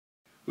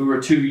we were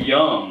too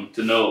young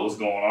to know what was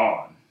going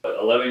on.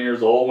 11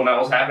 years old when that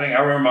was happening, I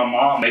remember my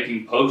mom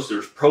making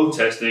posters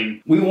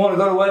protesting, we want to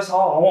go to West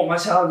Hall, I want my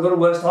child to go to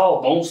West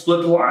Hall, don't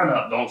split the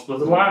lineup, don't split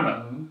the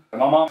lineup. And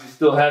my mom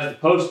still has the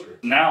poster.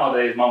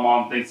 Nowadays, my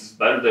mom thinks it's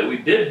better that we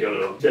did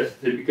go to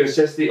Chestatee because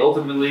Chestatee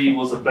ultimately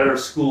was a better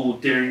school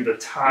during the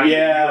time that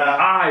you and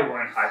I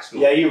were in high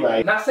school. Yeah, you're right.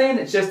 I'm not saying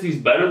that Chestatee's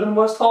better than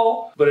West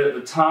Hall, but at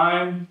the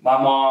time,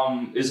 my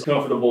mom is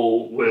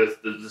comfortable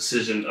with the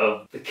decision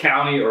of the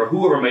county or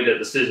whoever made that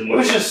decision. It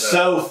was just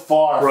so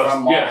far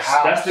from our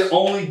house. That's the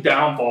only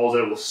downfall, is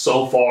that it was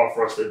so far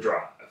for us to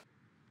drive.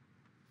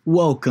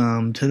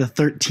 Welcome to the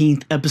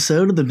 13th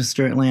episode of the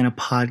Mr. Atlanta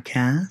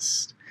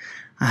podcast.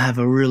 I have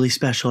a really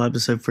special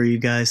episode for you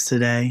guys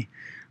today.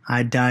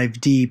 I dive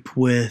deep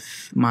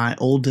with my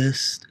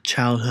oldest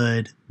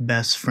childhood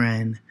best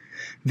friend,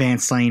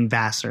 Vance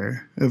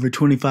Vasser. Over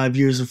 25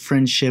 years of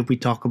friendship, we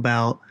talk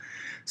about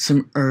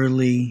some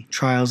early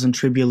trials and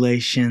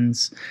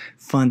tribulations,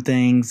 fun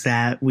things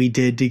that we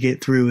did to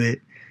get through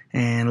it,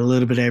 and a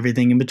little bit of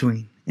everything in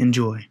between.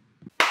 Enjoy.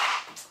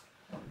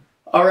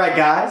 All right,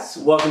 guys.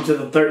 Welcome to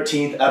the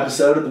 13th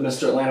episode of the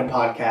Mr. Atlanta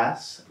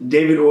podcast.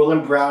 David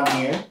Orland Brown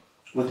here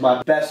with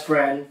my best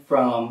friend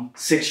from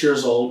 6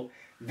 years old,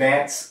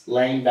 Vance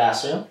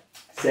Vasser.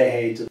 Say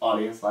hey to the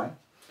audience, Lane.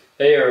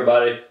 Hey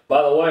everybody.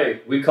 By the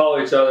way, we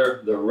call each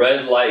other the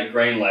red light,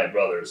 green light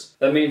brothers.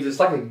 That means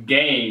it's like a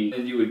game,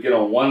 and you would get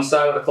on one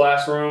side of the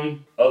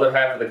classroom, other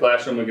half of the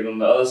classroom would get on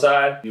the other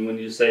side. And when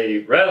you say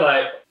red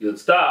light, you would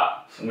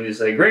stop. And when you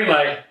say green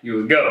light, you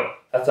would go.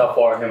 That's how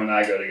far him and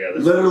I go together.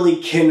 Literally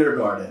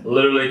kindergarten.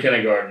 Literally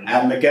kindergarten.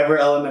 At McEver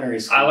Elementary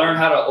School. I learned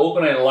how to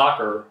open a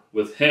locker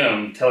with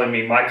him telling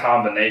me my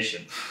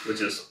combination, which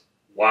is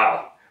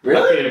wow.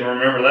 Really? I couldn't even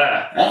remember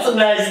that. That's a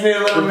nice new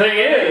little The thing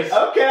is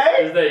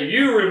that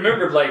you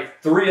remembered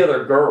like 3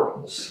 other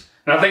girls.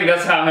 And I think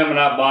that's how him and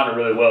I bonded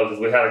really well, because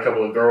we had a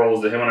couple of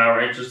girls that him and I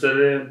were interested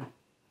in.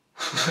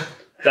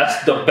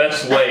 That's the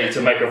best way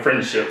to make a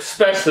friendship,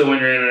 especially when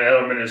you're in the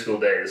elementary school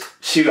days.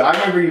 Shoot, I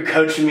remember you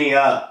coaching me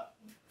up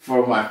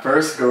for my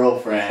first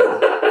girlfriend,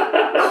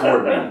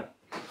 Courtney,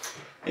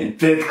 in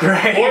 5th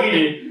grade.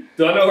 Courtney?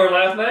 Do I know her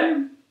last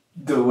name?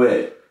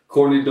 DeWitt.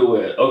 Courtney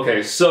DeWitt.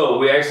 Okay, so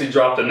we actually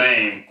dropped a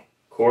name.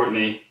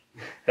 Courtney.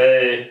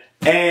 Hey.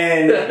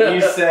 And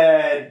you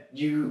said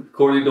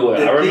Courtney DeWitt.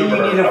 The I remember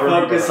thing you need to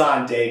focus her.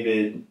 on,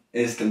 David,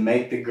 is to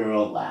make the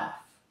girl laugh.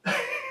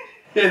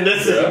 And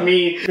this is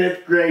me,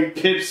 5th grade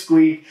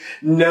pipsqueak,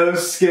 no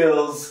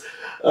skills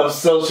of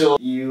social.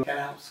 You can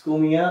help school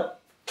me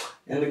up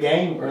in the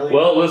game early.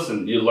 Well,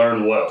 listen, you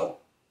learn well.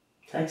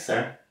 Thanks,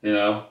 sir. You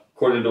know,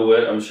 Courtney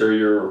DeWitt, I'm sure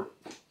you're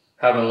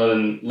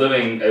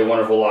living a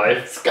wonderful life.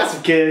 It's got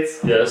some kids.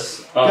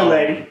 Yes. Good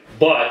lady.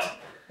 But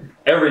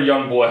every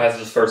young boy has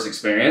his first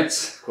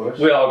experience. Of course.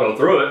 We all go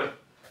through it.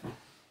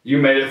 You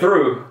made it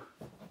through.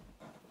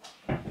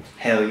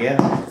 Hell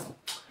yeah.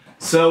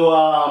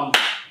 So,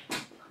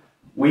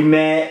 we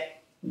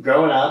met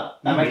growing up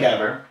at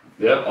McEver.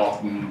 Yep.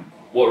 Off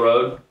what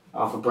road?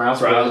 Off of Browns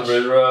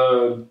Bridge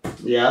Road.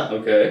 Yeah.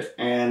 Okay.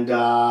 And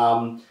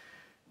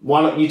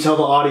why don't you tell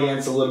the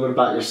audience a little bit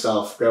about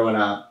yourself growing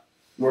up?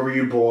 Where were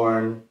you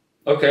born?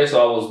 Okay, so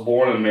I was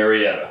born in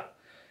Marietta,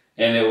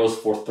 and it was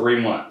for 3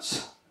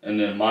 months. And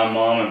then my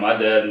mom and my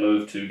dad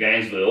moved to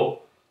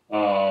Gainesville,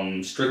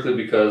 strictly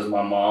because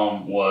my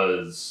mom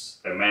was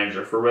a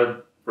manager for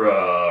Red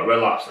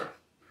Lobster.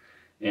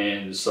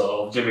 And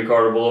so Jimmy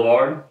Carter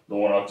Boulevard, the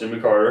one off Jimmy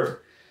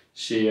Carter,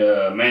 she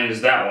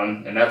managed that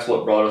one, and that's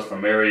what brought us from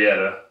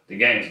Marietta to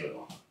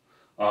Gainesville.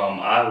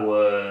 I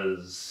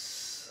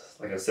was,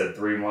 like I said,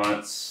 3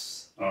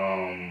 months.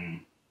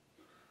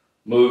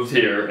 Moved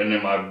here, and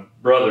then my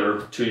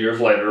brother, 2 years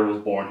later,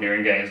 was born here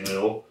in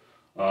Gainesville.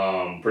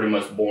 Pretty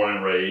much born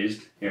and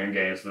raised here in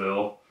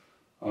Gainesville.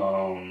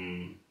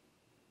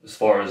 As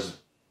far as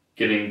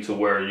getting to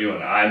where you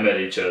and I met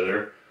each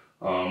other,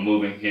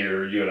 moving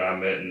here, you and I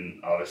met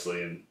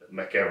obviously in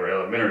McEver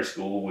Elementary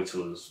School, which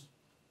was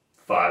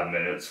 5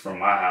 minutes from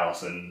my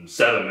house and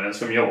 7 minutes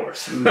from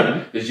yours,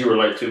 because you were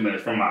like 2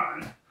 minutes from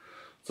mine.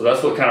 So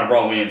that's what kind of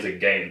brought me into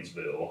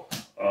Gainesville.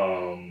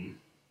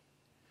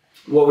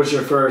 What was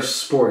your first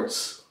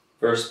sports?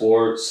 First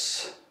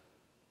sports,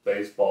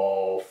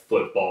 baseball,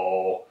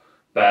 football,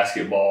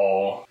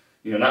 basketball.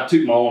 You know, not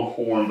toot my own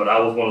horn, but I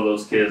was one of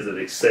those kids that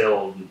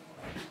excelled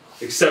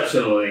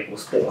exceptionally with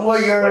sports. Well,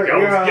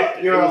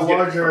 you're a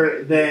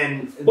larger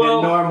than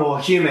normal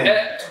human.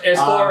 As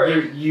far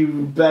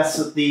you best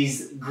with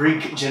these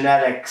Greek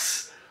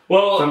genetics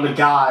from the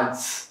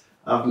gods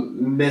of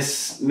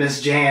Miss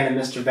Jan and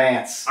Mr.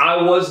 Vance.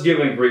 I was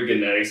given Greek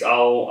genetics.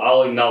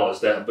 I'll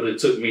acknowledge that, but it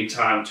took me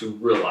time to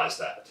realize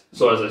that.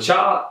 So as a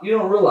child, you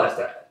don't realize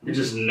that. You're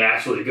just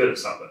naturally good at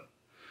something.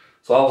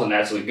 So I wasn't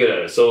naturally good at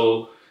it.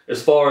 So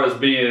as far as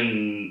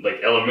being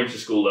like elementary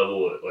school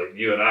level, like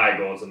you and I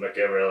going to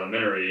McEver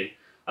Elementary,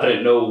 I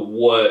didn't know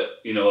what,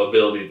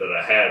 ability that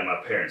I had.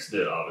 My parents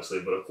did,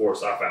 obviously, but of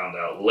course I found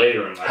out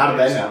later in my How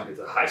did they know?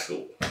 Into high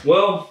school.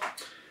 Well,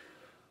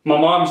 my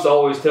mom used to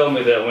always tell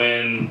me that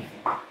when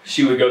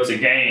she would go to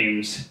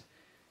games,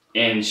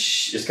 And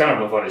it's kind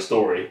of a funny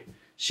story.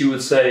 She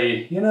would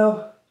say, you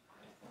know,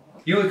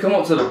 you would come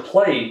up to the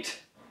plate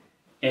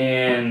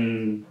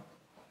and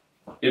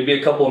it'd be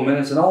a couple of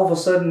minutes and all of a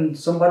sudden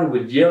somebody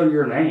would yell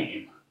your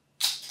name.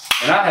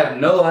 And I have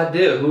no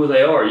idea who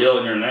they are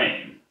yelling your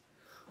name.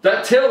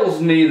 That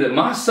tells me that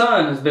my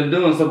son has been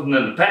doing something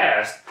in the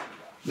past,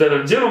 that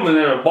a gentleman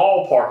at a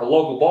ballpark, a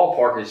local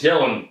ballpark, is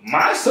yelling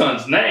my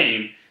son's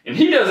name, and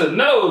he doesn't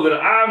know that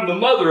I'm the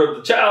mother of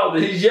the child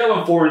that he's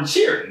yelling for and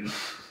cheering.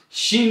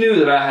 She knew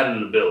that I had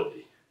an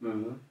ability,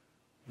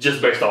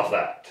 just based off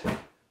that.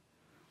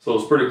 So it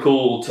was pretty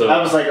cool to...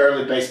 That was like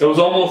early baseball. It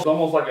was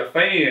almost like a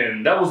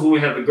fan. That was when we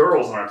had the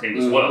girls on our team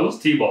as well. It was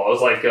T-ball. It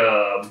was like...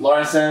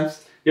 Lauren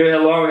Sims? Yeah, we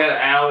had Lauren, we had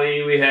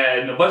Allie, we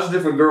had a bunch of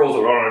different girls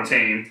that were on our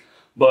team.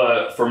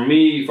 But for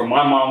me, for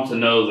my mom to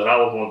know that I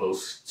was one of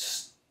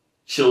those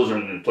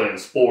children in playing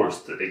sports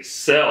that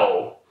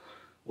excel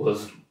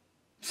was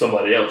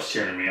somebody else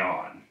cheering me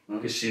on.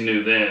 Because she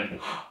knew then,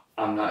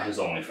 I'm not his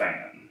only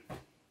fan.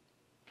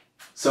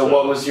 So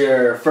what was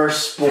your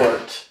first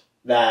sport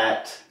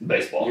that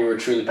baseball you were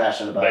truly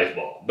passionate about?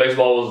 Baseball.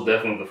 Baseball was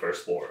definitely the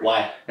first sport.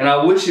 Why? And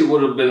I wish it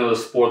would have been the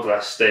sport that I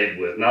stayed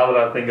with. Now that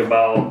I think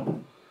about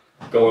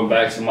going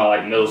back to my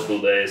like middle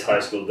school days, high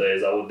school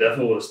days, I would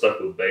definitely have stuck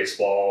with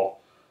baseball.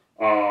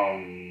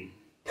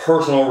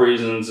 Personal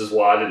reasons is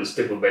why I didn't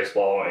stick with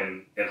baseball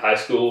in high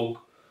school.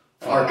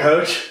 Our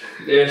coach?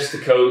 Yes, the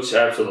coach,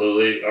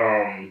 absolutely.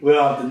 We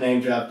don't have to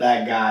name drop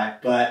that guy,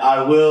 but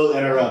I will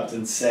interrupt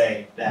and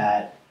say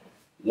that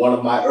one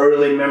of my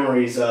early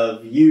memories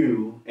of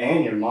you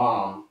and your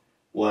mom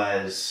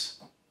was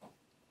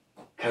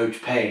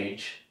Coach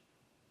Page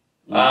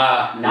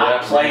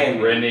not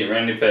playing me.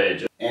 Randy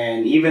Page.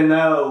 And even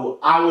though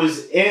I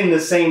was in the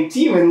same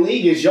team and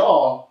league as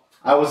y'all,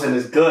 I wasn't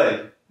as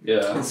good.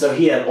 Yeah. And so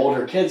he had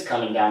older kids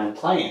coming down and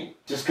playing.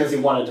 Just because he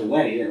wanted to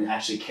win, he didn't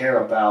actually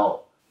care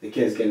about the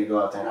kids getting to go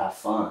out there and have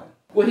fun.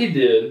 Well, he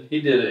did. He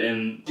did it.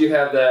 And you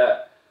have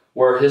that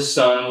where his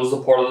son was a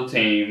part of the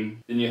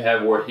team. Then you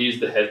have where he's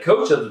the head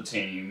coach of the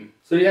team.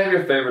 So you have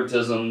your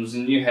favoritisms,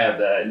 and you have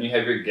that, and you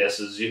have your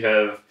guesses. You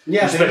have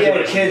yeah. So he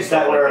had kids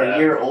that were a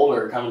year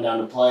older coming down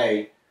to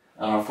play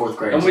on our fourth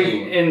grade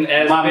team.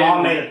 And my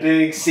mom made a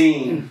big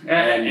scene.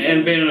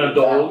 And being an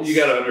adult, you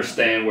got to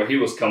understand where he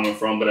was coming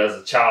from. But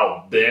as a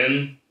child,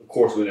 then of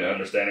course we didn't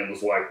understand. It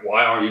was like,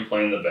 why aren't you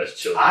playing the best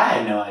children? I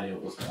had no idea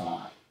what was going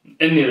on.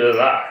 And neither did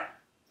I.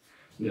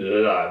 Neither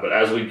did I. But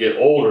as we get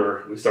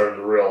older, we started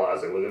to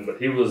realize it with him. But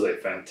he was a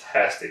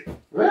fantastic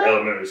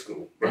elementary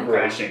school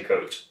recreation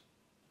coach.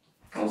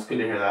 Well, it's good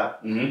to hear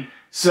that. Mm-hmm.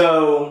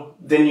 So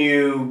then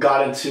you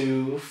got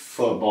into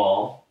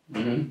football.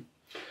 Mm-hmm.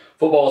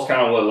 Football is kind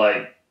of what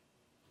like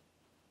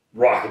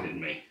rocketed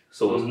me.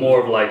 So it was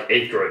more of like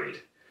 8th grade.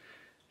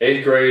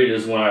 8th grade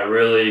is when I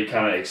really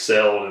kind of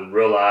excelled and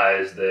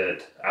realized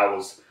that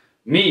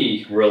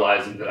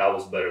realizing that I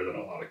was better than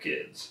a lot of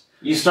kids.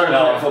 You started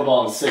playing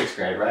football in 6th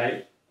grade,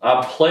 right?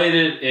 I played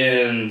it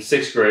in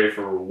 6th grade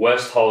for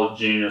West Hall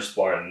Junior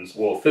Spartans.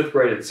 Well, 5th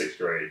grade and 6th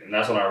grade. And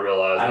that's when I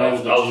realized I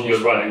was a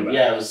good running back.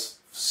 Yeah, it was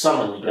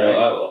summer league,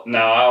 right?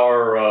 Now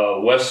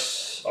our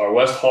West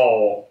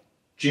Hall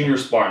Junior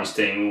Spartans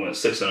team, we went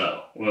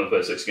 6-0. We only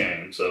played 6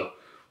 games. So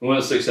we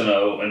went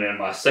 6-0. And then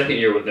my second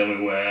year with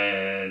them, we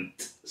went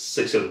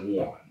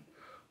 6-1.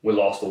 We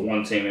lost to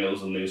one team, and it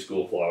was a new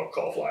school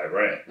called Flag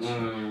Ranch.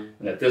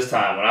 And at this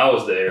time, when I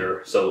was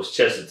there, so was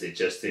Chestatee.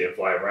 Chestatee and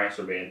Flag Ranch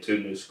were being 2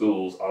 new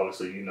schools.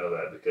 Obviously, you know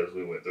that because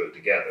we went through it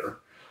together.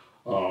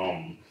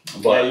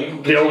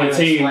 But the only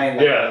team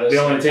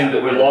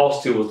that we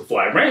lost to was the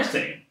Flag Ranch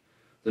team,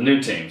 the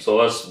new team.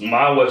 So that's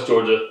my West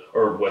Georgia.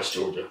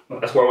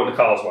 That's where I went to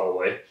college, by the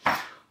way.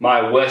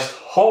 My West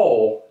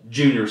Hall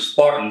Junior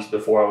Spartans,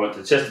 before I went to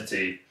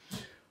Chestatee,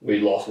 we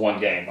lost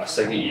 1 game my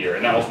second year.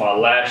 And that was my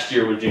last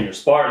year with Junior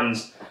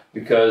Spartans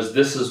because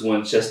this is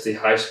when Chestatee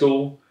High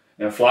School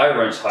and Flag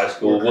Ranch High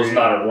School was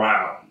not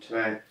around.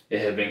 Right. It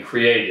had been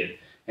created.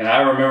 And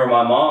I remember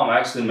my mom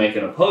actually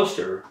making a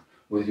poster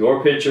with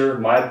your picture,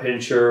 my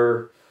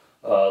picture,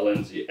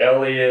 Lindsay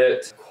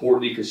Elliott,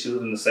 Courtney, because she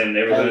lived in the same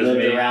neighborhood as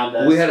me.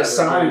 We had a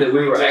sign that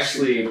we were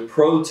actually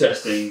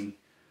protesting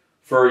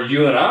for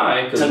you and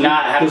I, because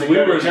we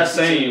were in the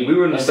same. We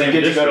were in the same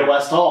district. To go to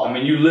West Hall. I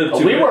mean, you lived.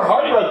 We were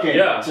heartbroken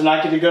to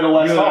not get to go to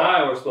West Hall. You and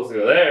I were supposed to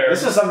go there.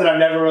 This is something I've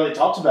never really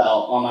talked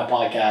about on my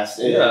podcast.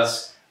 I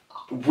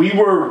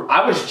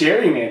was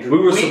gerrymandered. We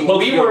were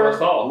supposed to go to West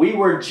Hall. We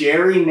were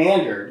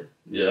gerrymandered.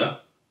 Yeah.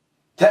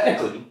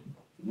 Technically,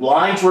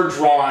 lines were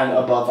drawn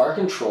above our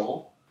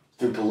control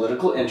through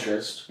political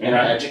interest in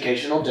our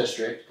educational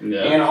district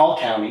in Hall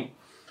County,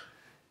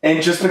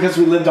 and just because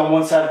we lived on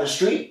one side of the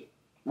street,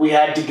 we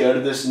had to go to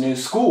this new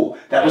school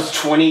that was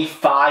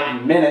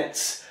 25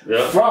 minutes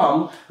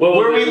from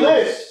where we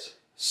lived.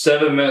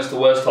 7 minutes to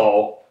West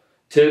Hall,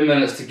 10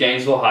 minutes to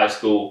Gainesville High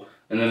School,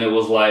 and then it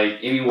was like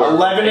anywhere.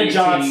 11 to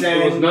Johnson.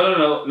 It was,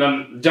 no.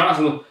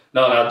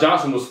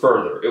 Johnson was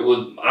further.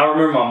 I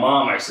remember my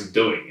mom actually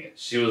doing it.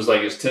 She was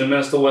like, it's 10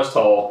 minutes to West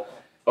Hall,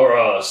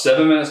 or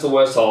 7 minutes to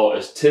West Hall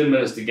is 10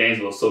 minutes to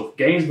Gainesville. So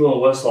Gainesville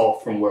and West Hall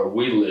from where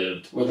we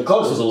lived were the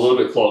closest. was a little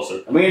bit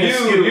closer. I mean,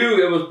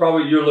 it was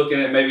probably, you're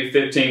looking at maybe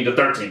 15 to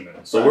 13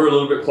 minutes. So we're a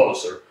little bit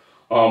closer.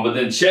 But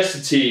then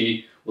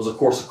Chestatee was, of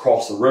course,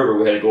 across the river.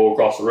 We had to go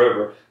across the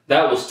river.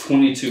 That was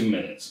 22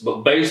 minutes.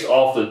 But based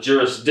off the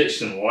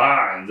jurisdiction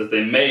line that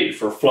they made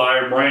for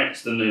Flyer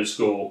Branch, the new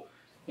school,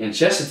 and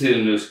Chestatee,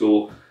 the new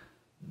school,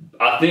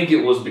 I think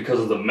it was because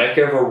of the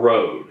McEver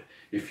Road.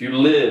 If you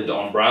lived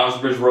on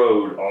Brownsbridge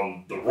Road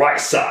on the right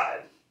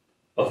side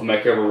of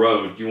McEver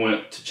Road, you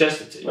went to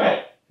Chestatee.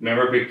 Right.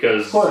 Remember?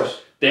 Because of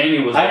course. Danny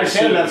was I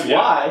understand that's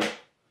why.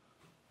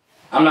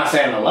 I'm not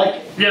saying I like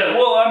it. Yeah,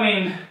 well, I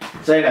mean,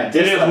 saying I it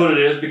is what it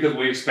is because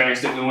we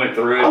experienced it, we went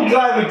through it. I'm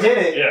glad we did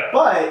it, yeah.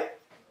 But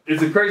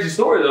it's a crazy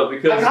story though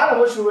because I kind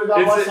of wish we would have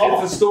gone West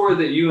Hall. It's a story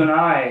that you and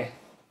I,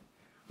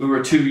 we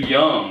were too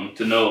young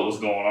to know what was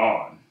going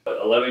on.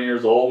 11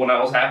 years old when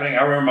that was happening.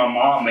 I remember my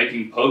mom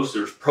making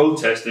posters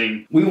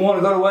protesting, we want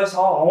to go to West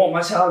Hall. I want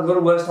my child to go to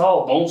West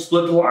Hall. Don't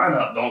split the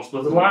lineup. Don't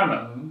split the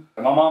lineup. Mm-hmm.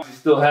 And my mom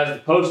still has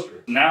the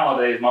poster.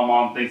 Nowadays, my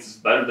mom thinks it's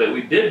better that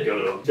we did go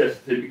to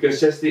Chestatee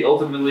because Chestatee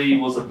ultimately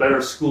was a better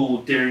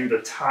school during the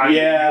time that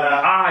you and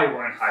I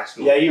were in high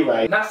school. Yeah, you're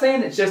right. I'm not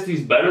saying that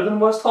Chestatee's better than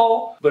West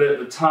Hall, but at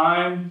the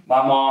time,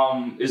 my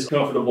mom is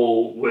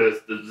comfortable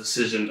with the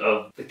decision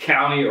of the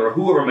county or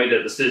whoever made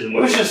that decision. It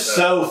was just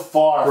so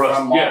far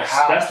from our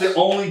house. That's the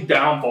only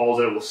downfall, is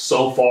that it was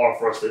so far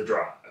for us to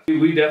drive.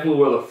 We definitely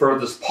were the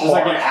furthest part. It was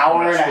like an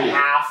hour and a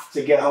half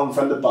to get home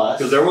from the bus.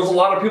 Because there was a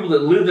lot of people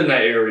that lived in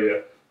that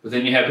area, but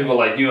then you had people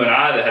like you and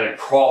I that had to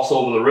cross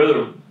over the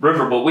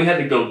river, but we had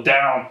to go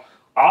down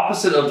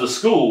opposite of the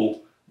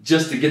school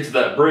just to get to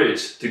that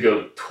bridge to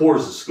go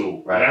towards the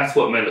school. Right. And that's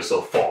what made it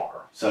so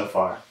far. So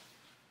far.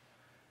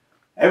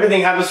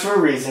 Everything happens for a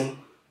reason.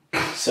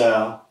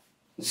 So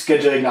it's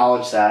good to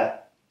acknowledge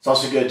that. It's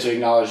also good to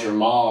acknowledge your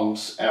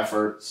mom's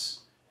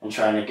efforts in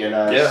trying to get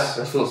us. Yeah,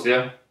 that's what,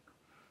 yeah.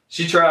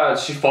 She tried,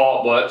 she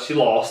fought, but she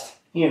lost.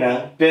 You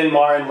know, Ben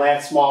Martin,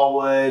 Lance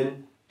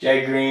Smallwood,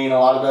 Jay Green, a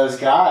lot of those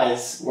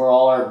guys were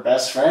all our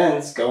best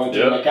friends going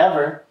through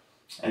McEver.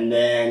 And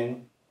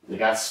then we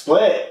got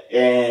split,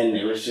 and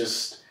it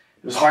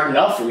was hard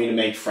enough for me to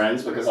make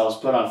friends because I was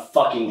put on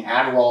fucking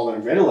Adderall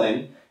and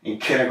Ritalin in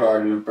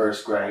kindergarten and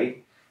first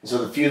grade. And so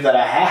the few that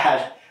I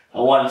had, I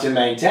wanted to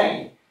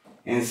maintain.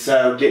 And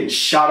so getting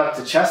shot up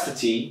to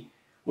Chestatee,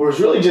 where it was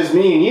really just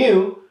me and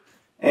you,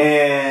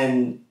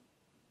 and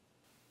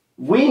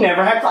we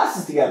never had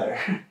classes together.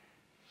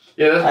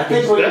 Yeah,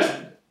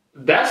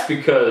 that's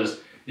because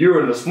you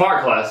were in the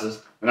smart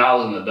classes and I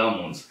was in the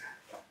dumb ones.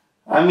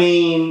 I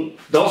mean,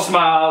 don't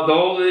smile,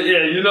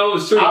 you know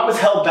it's true. I was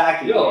held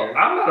back in here.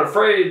 I'm not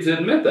afraid to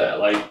admit that.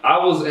 Like,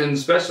 I was in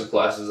special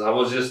classes. I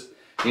was just,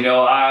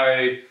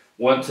 I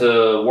went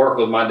to work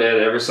with my dad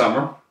every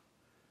summer.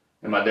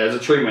 And my dad's a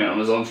tree man on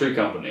his own tree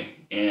company.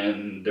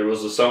 And there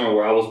was a summer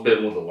where I was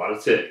bitten with a lot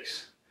of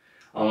ticks.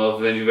 I don't know if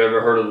any of you've ever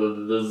heard of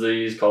the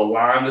disease called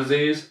Lyme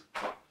disease.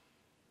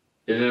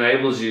 It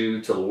enables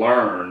you to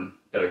learn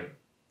at a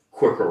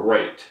quicker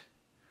rate.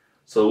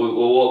 So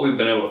what we've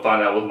been able to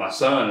find out with my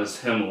son is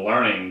him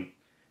learning.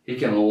 He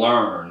can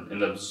learn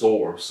and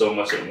absorb so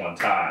much at one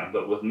time.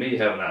 But with me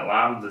having that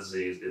Lyme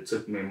disease, it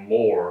took me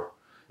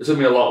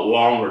a lot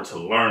longer to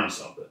learn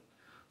something.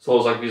 So it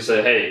was like you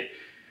say, hey,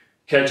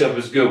 ketchup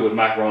is good with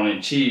macaroni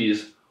and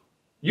cheese.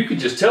 You could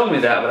just tell me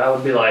that, but I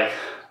would be like,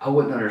 I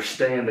wouldn't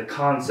understand the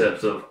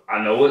concepts of,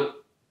 I know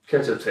what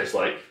ketchup tastes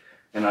like,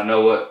 and I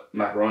know what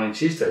macaroni and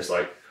cheese tastes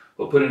like,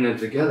 but putting them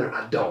together,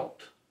 I don't.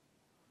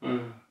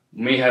 Mm.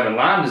 Me having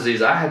Lyme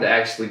disease, I had to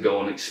actually go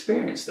and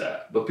experience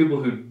that. But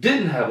people who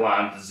didn't have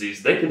Lyme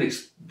disease, they could,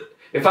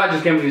 if I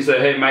just came to you and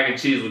said, hey, mac and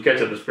cheese with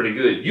ketchup is pretty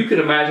good, you could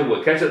imagine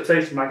what ketchup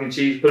tastes, mac and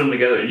cheese, put them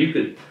together, and you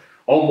could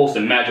almost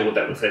imagine what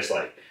that would taste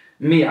like.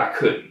 Me, I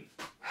couldn't,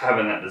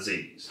 having that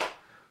disease.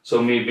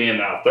 So me being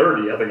now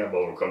 30, I think I've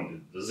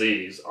overcome the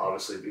disease,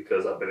 obviously,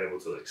 because I've been able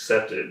to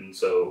accept it. And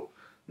so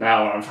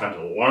now when I'm trying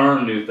to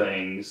learn new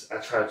things, I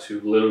try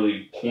to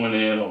literally point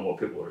in on what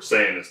people are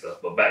saying and stuff.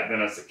 But back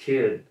then as a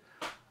kid,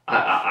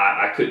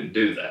 I couldn't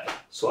do that.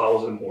 So I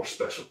was in more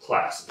special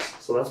classes.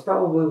 So that's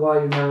probably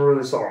why you never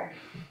really saw me.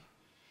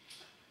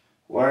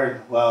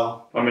 Word.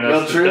 Well, I mean,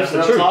 that's the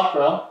truth. Talk,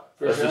 bro.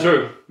 That's the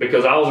truth.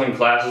 Because I was in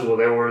classes where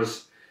there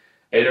was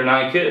 8 or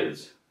 9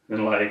 kids.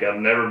 And like, I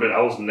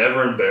was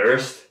never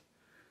embarrassed.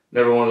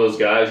 Never one of those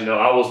guys,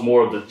 I was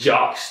more of the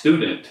jock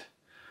student.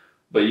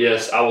 But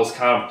yes, I was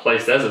kind of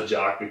placed as a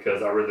jock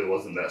because I really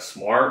wasn't that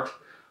smart.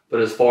 But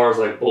as far as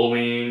like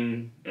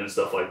bullying and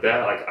stuff like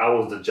that, like I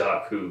was the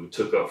jock who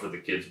took up for the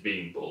kids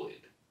being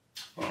bullied.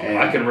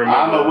 I can remember.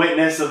 I'm a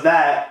witness of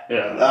that.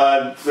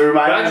 Yeah. Through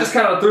my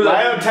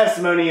own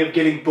testimony of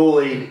getting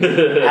bullied,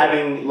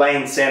 having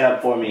Lane stand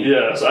up for me.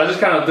 Yeah, so I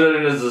just kind of threw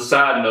it in as a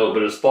side note.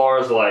 But as far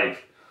as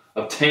like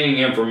obtaining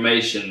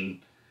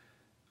information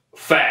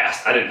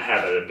fast, I didn't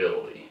have that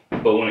ability.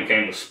 But when it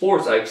came to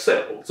sports, I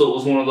excelled. So it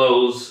was one of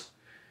those,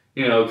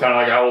 kind of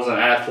like I was an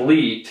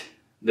athlete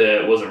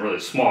that wasn't really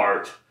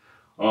smart.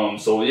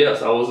 So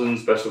yes, I was in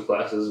special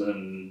classes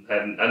and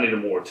I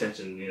needed more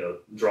attention,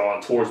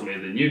 drawn towards me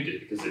than you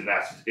did because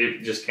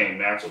it just came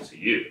natural to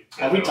you.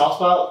 Have we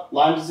talked about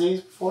Lyme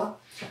disease before?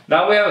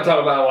 No, we haven't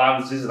talked about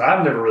Lyme disease, and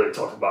I've never really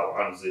talked about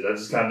Lyme disease. I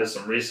just kind of did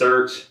some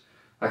research.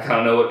 I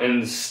kind of know it,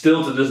 and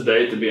still to this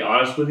day, to be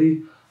honest with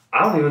you,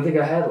 I don't even think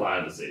I had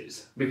Lyme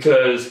disease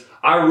because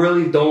I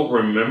really don't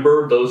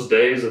remember those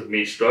days of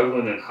me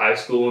struggling in high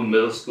school and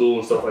middle school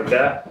and stuff like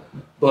that.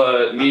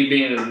 But me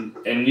being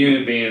and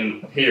you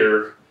being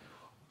here,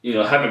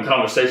 having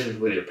conversations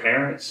with your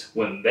parents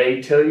when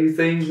they tell you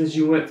things that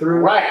you went through,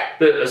 right?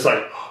 It's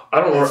like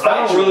I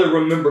don't really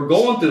remember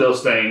going through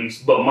those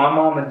things, but my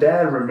mom and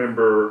dad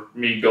remember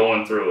me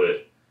going through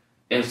it,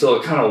 and so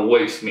it kind of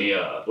wakes me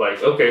up.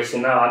 Like, okay, so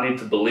now I need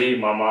to believe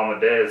my mom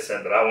and dad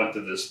said that I went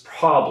through this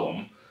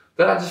problem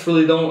that I just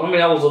really don't. I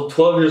mean, I was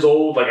 12 years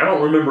old. Like, I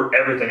don't remember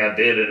everything I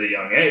did at a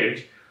young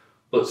age,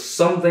 but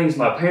some things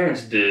my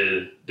parents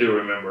do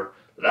remember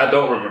that I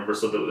don't remember.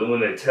 So that when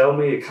they tell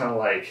me, it kind of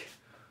like,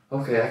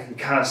 okay, I can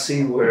kind of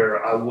see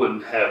where I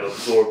wouldn't have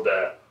absorbed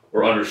that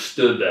or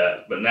understood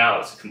that. But now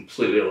it's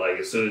completely like,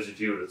 as soon as if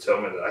you were to tell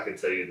me that, I could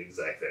tell you the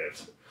exact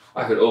answer.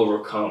 I could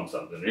overcome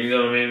something. You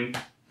know what I mean?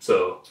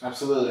 So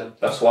absolutely.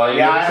 That's why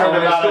I heard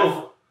about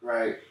it.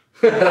 Right.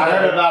 I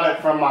heard about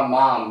it from my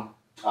mom.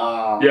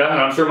 Yeah,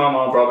 and I'm sure my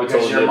mom probably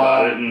told you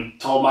about it. And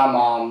told my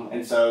mom,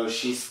 and so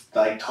she's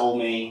like told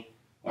me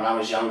when I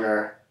was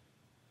younger.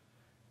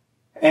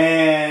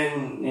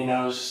 And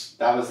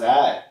that was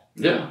that.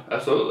 Yeah,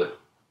 absolutely.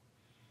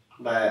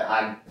 But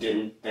I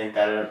didn't think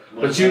that it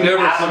was. But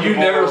you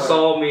never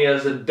saw me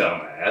as a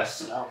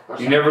dumbass. No, of course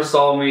you not. never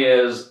saw me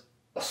as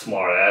a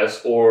smart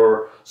ass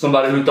or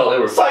somebody who thought they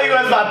were. Saw you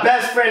as my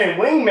best friend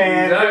and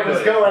wingman that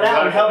was going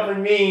out and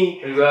helping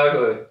me.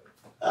 Exactly.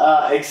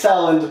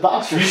 Excel in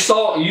boxing.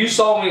 You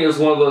saw me as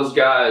one of those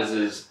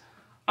guys.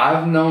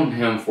 I've known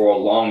him for a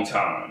long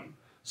time.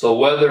 So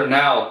whether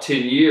now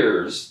 10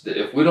 years,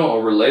 if we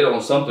don't relate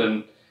on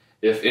something,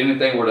 if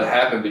anything were to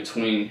happen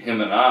between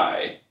him and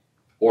I,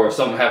 or if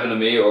something happened to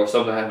me, or if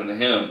something happened to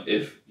him,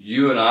 if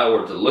you and I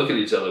were to look at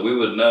each other, we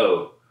would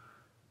know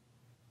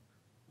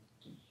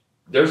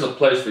there's a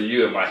place for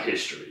you in my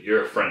history.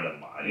 You're a friend of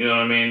mine. You know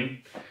what I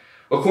mean?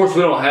 Of course,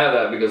 we don't have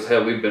that because,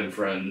 hell, we've been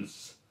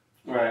friends.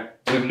 Right.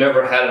 We've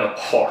never had an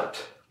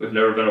apart. We've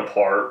never been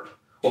apart.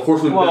 Of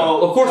course, we've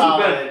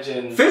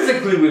been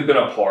physically we've been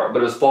apart,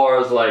 but as far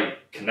as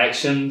like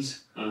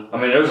connections, I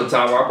mean, there was a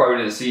time where I probably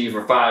didn't see you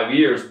for 5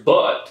 years,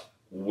 but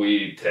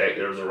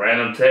there was a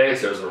random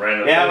text, there was a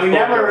random we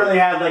never really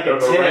had like a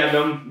tip,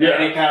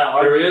 any kind of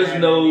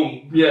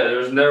argument.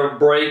 There's never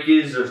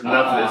breakage, there's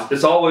nothing.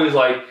 It's always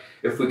like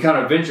if we kind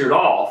of ventured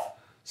off,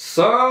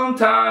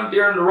 sometime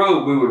during the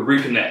road we would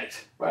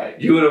reconnect. Right.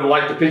 You would have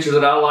liked the picture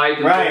that I liked,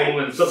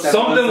 and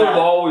something would have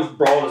always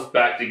brought us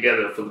back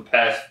together for the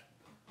past.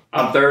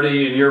 I'm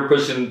 30 and you're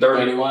pushing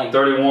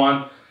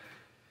 31.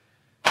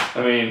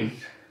 I mean,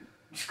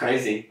 it's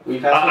crazy.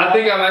 I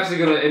think I'm actually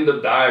gonna end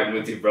up dying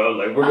with you, bro.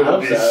 Like we're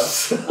gonna be. I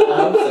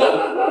hope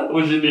so.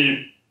 What you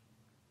need?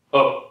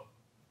 Oh,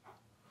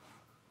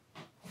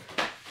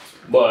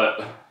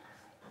 but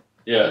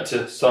yeah.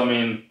 I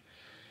mean,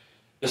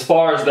 as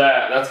far as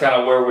that's kind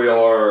of where we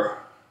are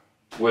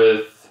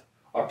with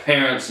our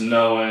parents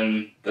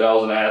knowing that I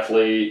was an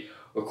athlete.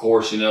 Of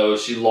course, she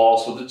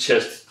lost with the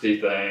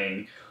Chestatee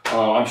thing.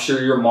 I'm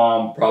sure your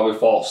mom probably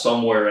falls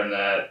somewhere in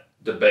that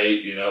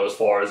debate, as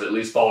far as at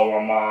least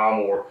following my mom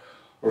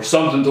or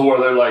something to where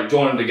they're like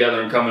joining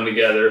together and coming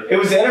together. It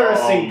was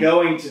interesting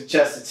going to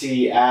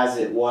Chestatee as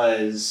it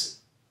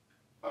was.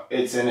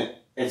 It's in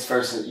its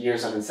first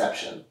years of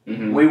inception.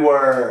 Mm-hmm. We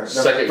were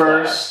the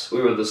first.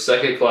 We were the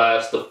second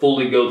class to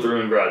fully go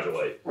through and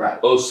graduate. Right.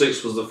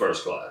 06 was the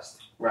first class.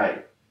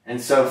 Right.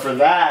 And so for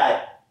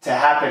that to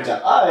happen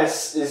to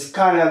us is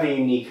kind of a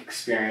unique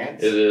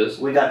experience. It is.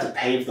 We got to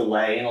pave the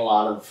way in a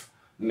lot of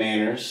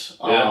manners.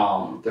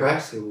 Yeah. They're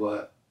actually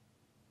what?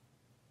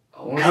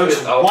 Coach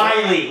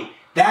Wiley.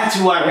 That's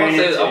who I ran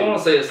into. I want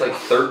to say it's like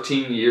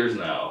 13 years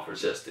now for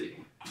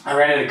Chestatee. I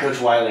ran into Coach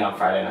Wiley on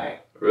Friday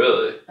night.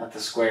 Really? At the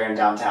square in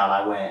downtown.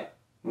 I went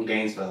in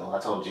Gainesville.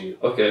 I told you.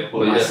 Okay.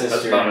 Well, yeah,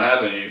 that's bound to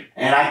happen to you.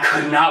 And I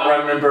could not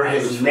remember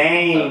his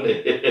name.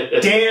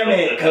 Damn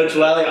it, Coach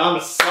Wiley. I'm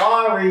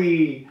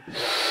sorry.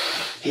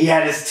 He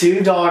had his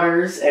 2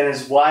 daughters and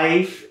his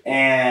wife,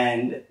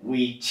 and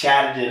we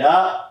chatted it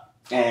up,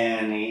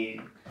 and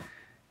he,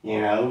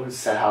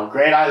 said how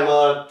great I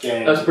looked,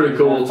 and that's pretty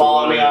cool.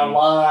 Follow me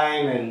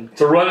online, and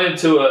to run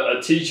into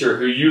a teacher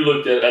who you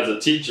looked at as a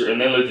teacher,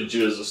 and they looked at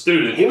you as a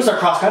student. He was our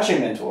cross country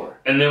mentor.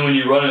 And then when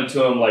you run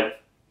into him,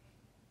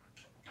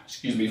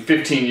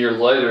 15 years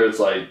later, it's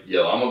like,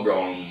 yo, I'm a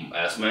grown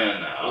ass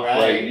man now.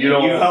 Right. Like you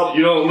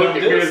don't look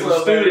at me as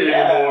a student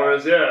anymore.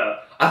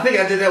 I think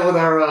I did that with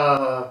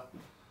our.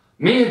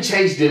 Me and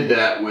Chase did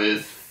that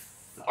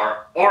with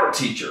our art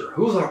teacher.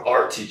 Who was our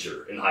art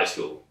teacher in high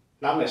school?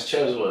 Not Miss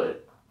Chosewood.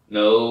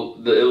 No,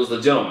 it was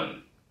the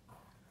gentleman.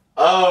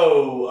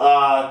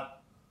 Oh,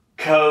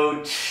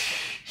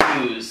 Coach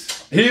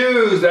Hughes.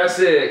 Hughes, that's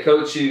it,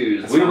 Coach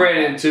Hughes. That's we fine.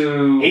 ran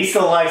into. He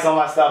still likes all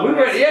my stuff. We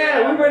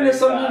ran into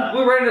something.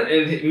 We ran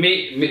into,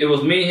 and it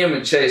was me, him,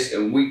 and Chase,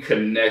 and we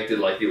connected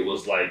like it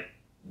was like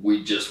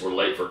we just were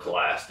late for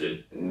class,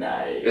 dude.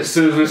 Nice. As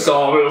soon as we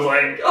saw him, it was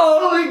like,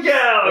 holy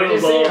cow! Where'd It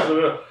was you see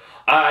awesome.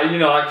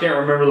 I can't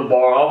remember the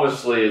bar.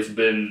 Obviously, it's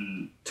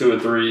been 2 or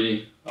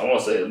 3. I want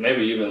to say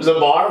maybe even. The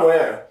bar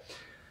where?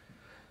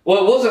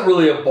 Well, it wasn't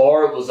really a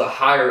bar. It was a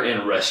higher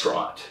end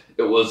restaurant.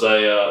 It was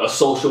a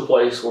social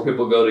place where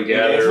people go to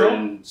gather.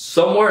 And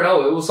somewhere,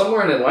 no, it was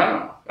somewhere in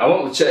Atlanta. I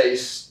went with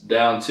Chase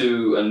down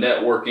to a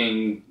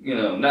networking,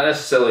 not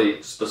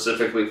necessarily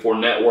specifically for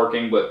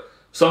networking, but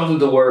something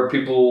to where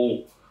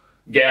people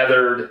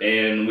gathered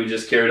and we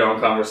just carried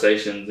on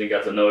conversations and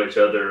got to know each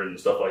other and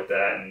stuff like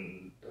that.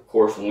 And of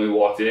course, when we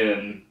walked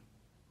in,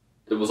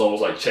 it was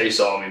almost like Chase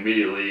saw me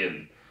immediately.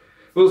 And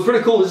it was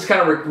pretty cool just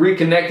kind of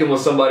reconnecting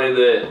with somebody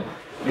that,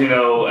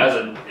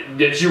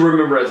 that you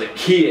remember as a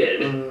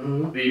kid,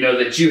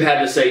 that you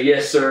had to say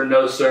yes sir,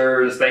 no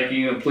sir, thank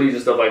you and please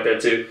and stuff like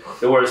that too.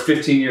 And whereas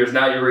 15 years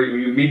now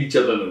you meet each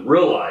other in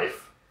real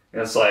life,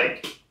 and it's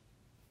like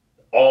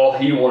all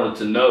he wanted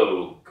to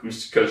know,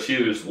 Mr. Coach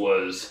Hughes,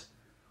 was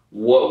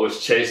what was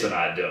Chase and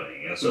I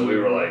doing. And so we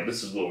were like,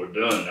 this is what we're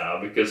doing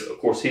now, because of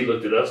course he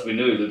looked at us, we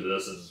knew he looked at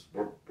us as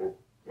we're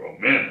grown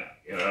men,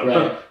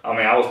 Right. I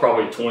mean, I was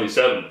probably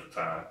 27 at the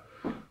time.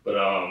 But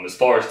as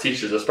far as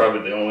teachers, that's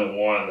probably the only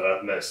one that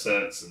I've met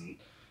since, and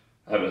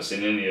I haven't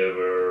seen any of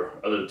our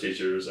other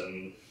teachers.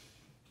 And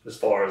as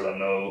far as I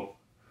know,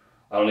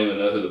 I don't even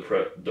know who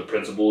the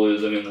principal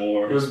is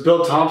anymore. It was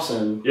Bill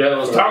Thompson. Yeah, it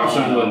was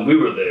Thompson when we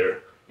were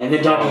there. And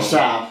then Dr.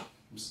 Sapp.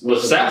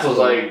 Well, Sapp was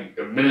like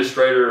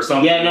administrator or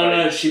something. Yeah,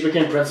 no, she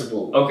became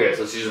principal. Okay,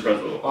 so she's a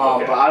principal.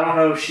 Okay. But I don't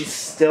know if she's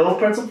still a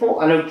principal.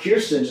 I know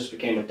Kirsten just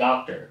became a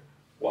doctor.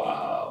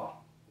 Wow.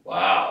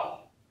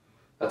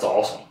 That's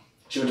awesome.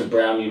 She went to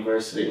Brown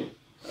University.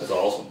 That's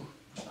awesome.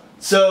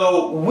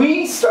 So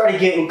we started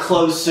getting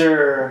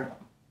closer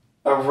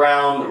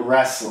around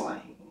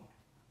wrestling.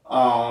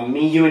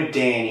 Me, you, and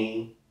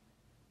Danny.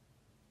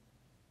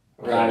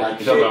 Around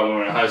You talking about when we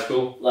were in high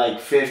school? Like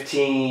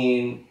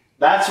 15.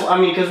 Because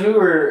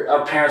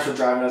our parents were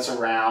driving us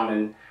around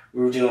and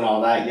we were doing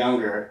all that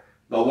younger.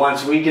 But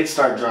once we could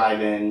start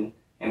driving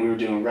and we were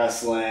doing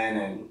wrestling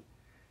and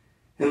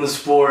in the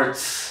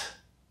sports,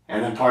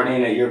 and then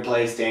partying at your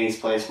place, Danny's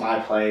place, my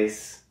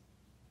place.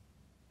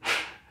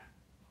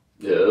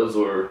 Yeah, those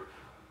were.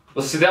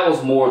 Well, see, that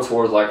was more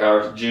towards like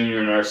our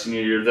junior and our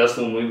senior year. That's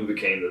when we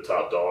became the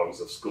top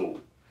dogs of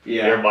school.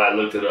 Yeah. Everybody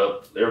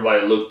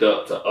looked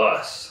up to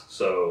us.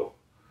 So,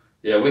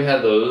 yeah, we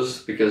had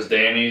those because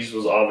Danny's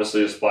was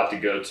obviously a spot to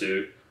go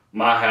to.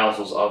 My house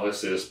was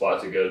obviously a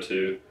spot to go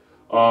to.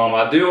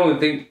 I do only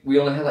think we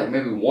only had like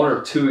maybe 1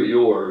 or 2 at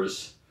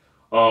yours.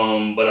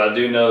 But I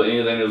do know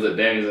anything that was at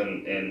Danny's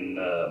in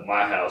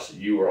my house,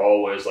 you were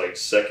always like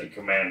second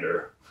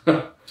commander.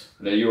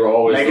 You were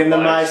always making the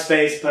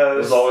MySpace post.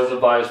 Was always the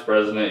vice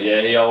president.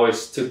 Yeah, he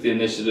always took the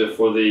initiative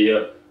for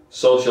the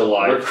social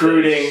life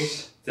recruiting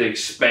to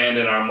expand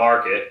in our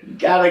market.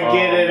 Gotta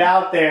get it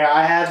out there.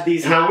 I had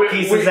these hot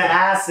pieces of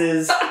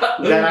asses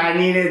that I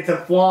needed to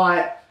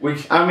flaunt.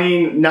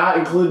 Not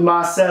include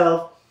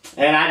myself,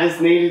 and I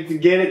just needed to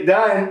get it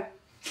done.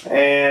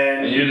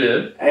 And you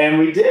did. And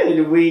we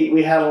did.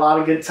 We had a lot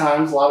of good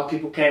times. A lot of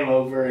people came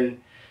over and,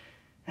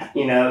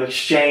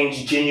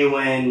 exchanged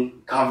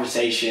genuine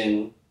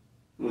conversation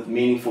with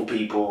meaningful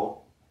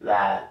people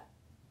that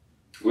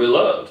we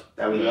loved.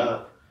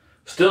 Loved.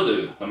 Still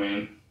do.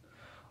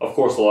 Of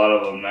course, a lot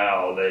of them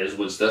nowadays,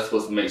 that's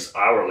what makes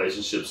our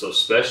relationship so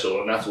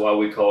special, and that's why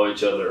we call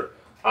each other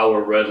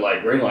our red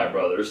light, green light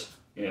brothers.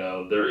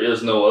 There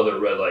is no other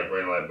red light,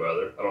 green light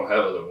brother. I don't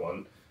have other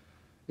one.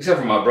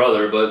 Except for my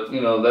brother, but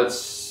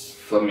that's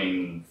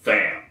fam.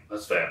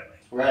 That's family.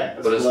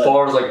 Right. But as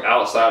far as like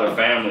outside of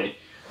family,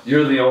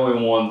 you're the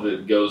only one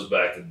that goes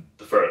back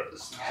the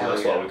furthest. So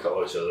that's why we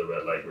call each other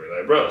red light, green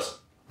light bros.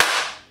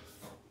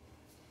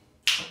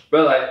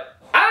 Red light.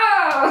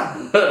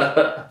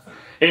 Ah!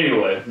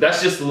 Anyway,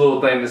 that's just a little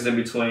thing that's in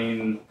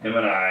between him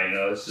and I.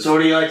 It's just so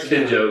what do you like to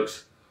do?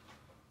 Jokes.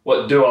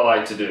 What do I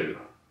like to do?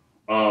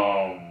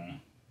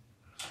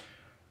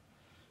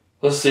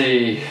 Let's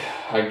see.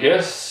 I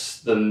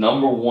guess the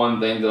number one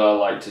thing that I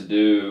like to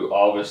do,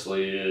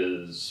 obviously,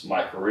 is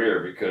my career,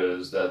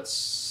 because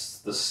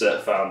that's the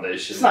set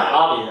foundation. It's not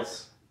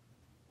obvious.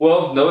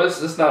 Well, no,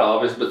 it's not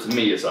obvious, but to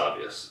me it's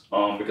obvious,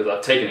 because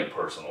I've taken it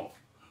personal.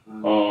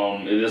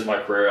 It is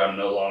my career. I'm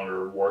no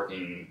longer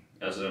working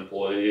as an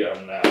employee.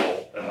 I'm now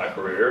in my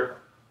career.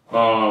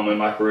 And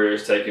my career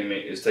is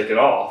taken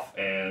off,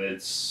 and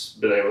it's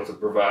been able to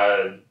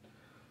provide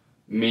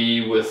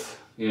me with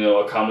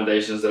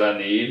accommodations that I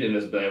need, and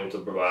has been able to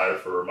provide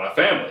for my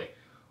family.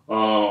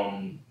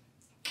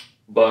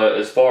 But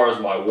as far as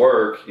my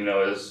work,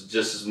 is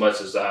just as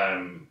much as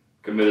I'm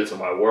committed to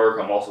my work,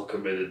 I'm also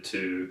committed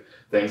to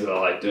things that I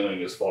like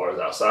doing as far as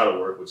outside of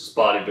work, which is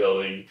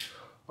bodybuilding,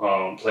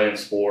 playing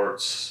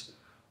sports.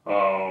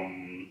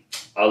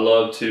 I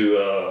love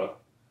to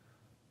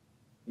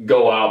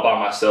go out by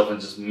myself and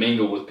just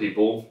mingle with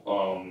people.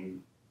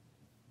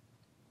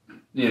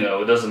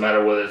 It doesn't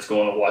matter whether it's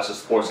going to watch a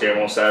sports game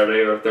on Saturday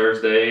or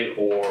Thursday,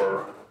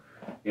 or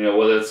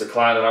whether it's a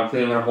client that I'm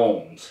cleaning their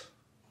homes.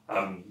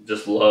 I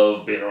just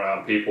love being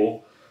around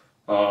people.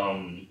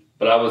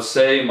 But I would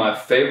say my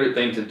favorite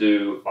thing to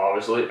do,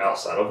 obviously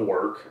outside of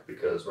work,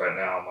 because right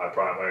now my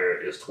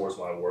primary is towards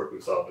my work,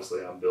 because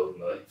obviously I'm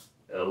building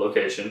a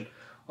location,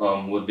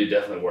 would be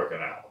definitely working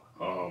out.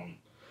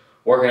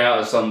 Working out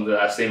is something that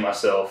I see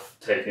myself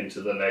taking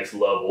to the next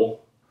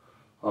level.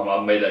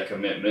 I've made that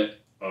commitment.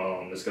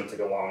 It's going to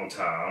take a long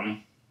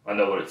time. I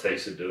know what it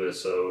takes to do it.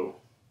 So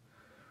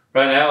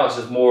right now it's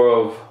just more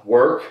of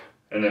work,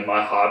 and then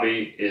my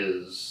hobby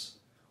is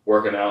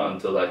working out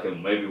until I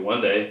can maybe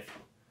one day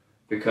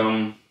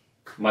become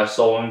my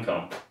sole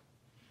income.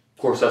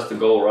 Of course, that's the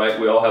goal, right?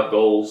 We all have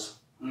goals.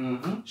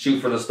 Mm-hmm.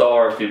 Shoot for the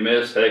star. If you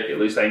miss, heck, at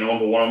least hang on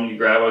to one of them. You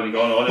grab it, you're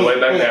going on your way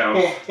back down.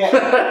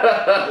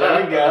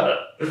 There we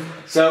go.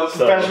 So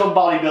professional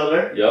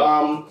bodybuilder.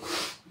 Yep.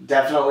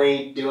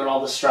 Definitely doing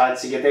all the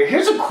strides to get there.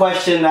 Here's a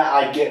question that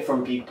I get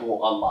from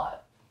people a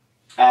lot.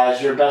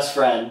 As your best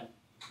friend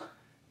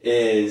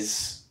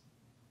does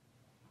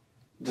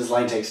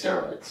Lane take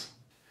steroids?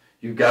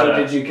 So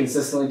did you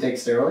consistently take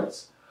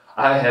steroids?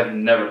 I have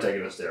never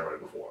taken a steroid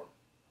before.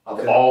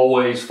 I've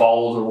always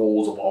followed the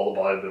rules of all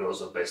the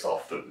bodybuilders based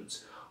off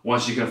foods.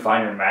 Once you can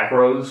find your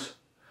macros,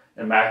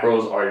 and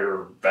macros are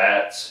your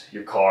fats,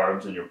 your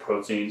carbs, and your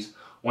proteins.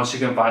 Once you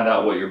can find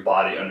out what your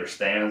body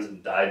understands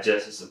and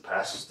digests and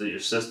passes through your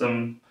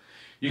system,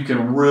 you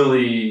can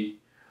really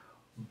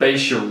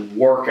base your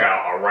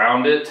workout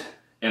around it,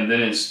 and then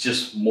it's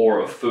just more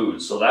of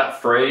food. So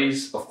that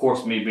phrase, of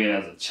course, me being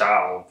as a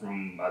child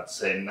from, I'd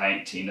say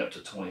 19 up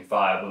to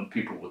 25, when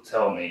people would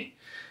tell me,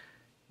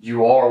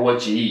 you are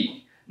what you eat.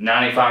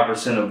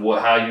 95%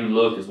 of how you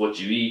look is what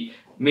you eat.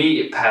 Me,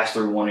 it passed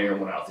through one ear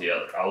and went out the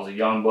other. I was a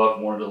young buck,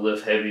 wanted to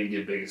lift heavy and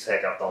get big as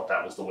heck. I thought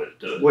that was the way to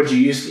do it. What you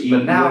used to eat?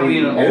 But now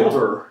being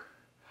older,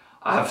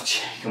 I've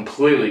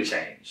completely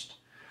changed.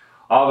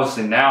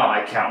 Obviously now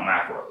I count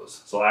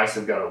macros. So I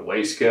actually got a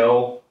weight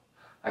scale.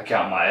 I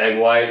count my egg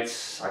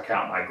whites. I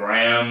count my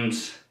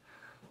grams.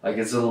 Like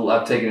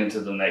I've taken it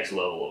to the next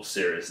level of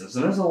seriousness.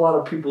 And there's a lot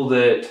of people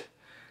that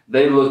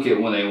they look at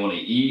when they want to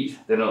eat,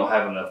 they don't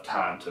have enough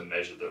time to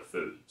measure their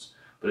foods.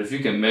 But if you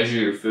can measure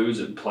your foods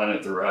and plan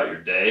it throughout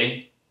your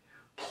day,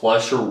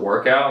 plus your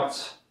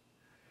workouts,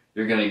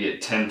 you're going to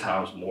get 10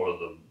 times more of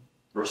the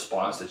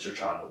response that you're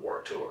trying to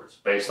work towards,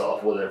 based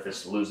off whether if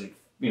it's losing,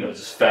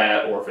 just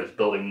fat, or if it's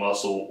building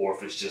muscle, or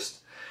if it's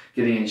just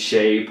getting in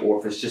shape, or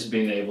if it's just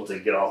being able to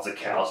get off the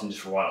couch and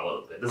just run a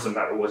little bit. It doesn't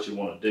matter what you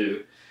want to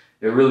do.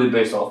 It's really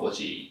based off what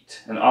you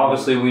eat. And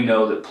obviously we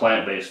know that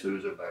plant-based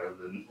foods are better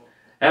than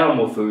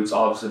animal foods,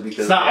 obviously,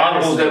 because the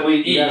animals that we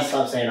eat. You gotta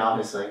stop saying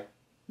obviously.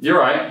 You're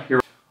right.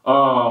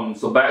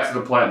 So back to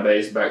the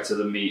plant-based, back to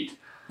the meat.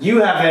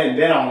 You haven't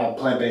been on a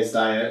plant-based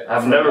diet.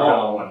 I've never been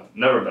on one.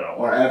 Never been on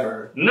one. Or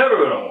ever. Never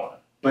been on one.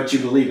 But you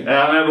believe it. And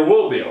I never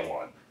will be on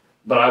one.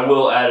 But I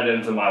will add it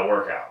into my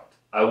workout.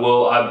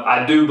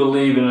 I do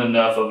believe in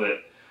enough of it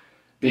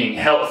being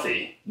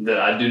healthy that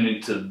I do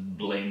need to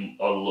lean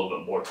a little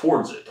bit more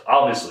towards it.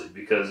 Obviously,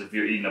 because if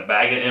you're eating a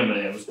bag of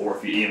M&Ms or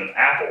if you're eating an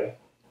apple,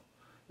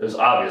 it's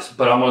obvious.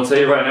 But I'm going to tell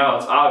you right now,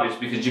 it's obvious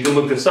because you can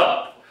look this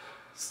up.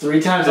 It's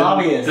 3 times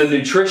obvious. The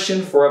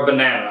nutrition for a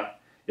banana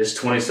is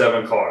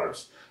 27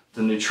 carbs.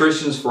 The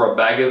nutrition for a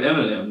bag of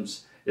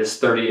M&Ms is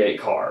 38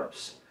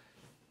 carbs.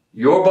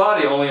 Your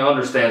body only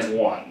understands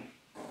one: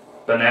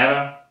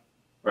 banana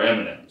or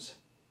M&Ms.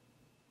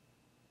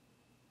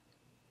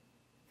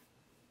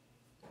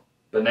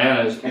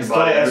 Bananas, your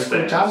body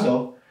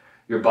understands.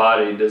 Your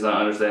body does not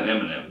understand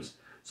M&Ms.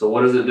 So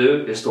what does it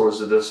do? It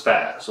stores it as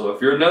fat. So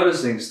if you're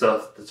noticing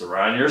stuff that's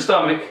around your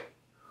stomach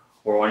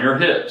or on your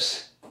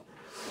hips,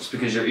 it's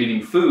because you're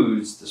eating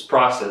foods that's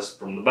processed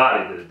from the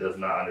body that it does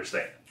not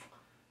understand.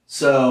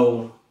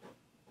 So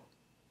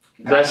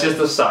that's just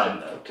a side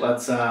note.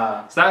 Let's it's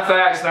not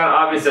facts, it's not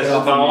obvious, that's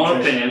just my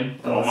own opinion.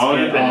 Let's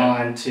get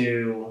on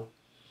to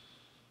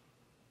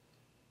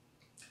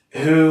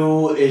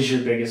who is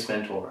your biggest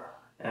mentor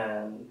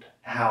and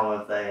how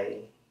have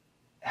they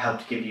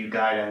helped give you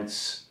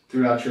guidance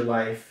throughout your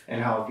life,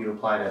 and how have you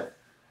applied it?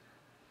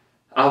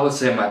 I would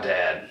say my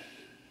dad.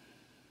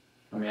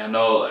 I mean, I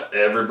know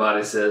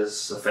everybody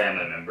says a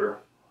family member,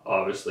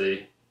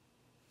 obviously.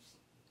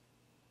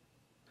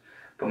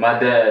 But my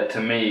dad,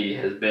 to me,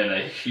 has been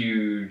a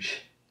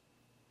huge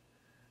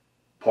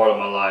part of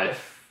my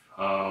life.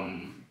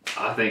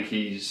 I think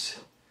he's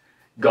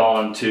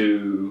gone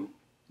to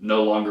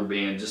no longer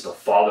being just a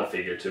father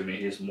figure to me.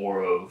 He's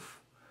more of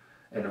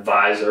an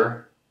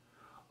advisor,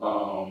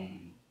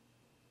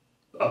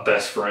 a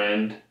best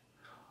friend,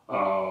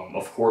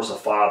 of course a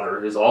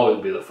father. He'll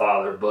always be the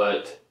father,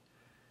 but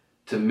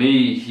to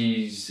me,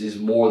 he's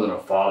more than a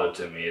father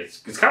to me. It's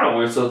kind of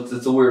weird. So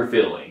it's a weird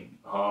feeling.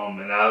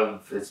 And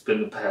it's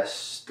been the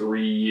past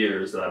 3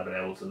 years that I've been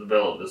able to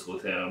develop this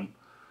with him.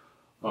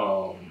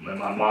 And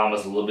my mom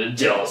is a little bit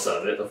jealous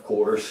of it, of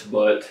course,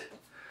 but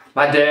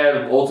My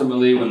dad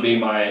ultimately would be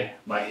my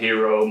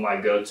hero, my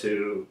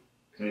go-to.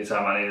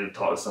 Anytime I needed to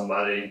talk to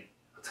somebody,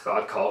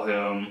 I'd call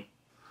him.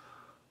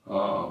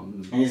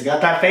 And he's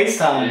got that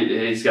FaceTime.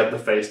 He's got the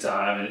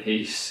FaceTime, and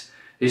he's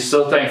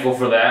so thankful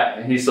for that,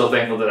 and he's so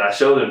thankful that I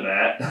showed him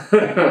that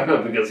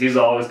because he's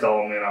always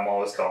calling me, and I'm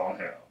always calling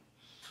him.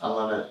 I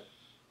love it.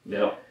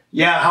 Yep.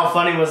 Yeah, how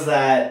funny was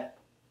that?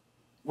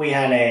 We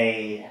had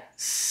a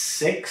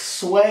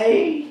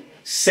 7-way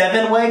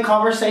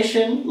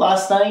conversation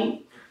last night.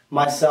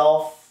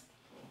 Myself,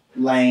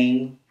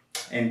 Lane,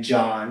 and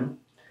John,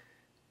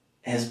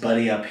 his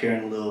buddy up here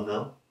in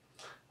Louisville,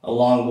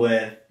 along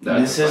with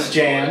Mrs.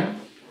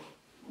 Jan,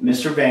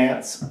 Mr.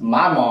 Vance,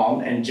 my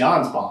mom, and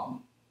John's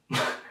mom.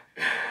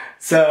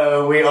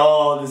 So we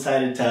all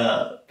decided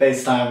to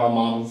FaceTime our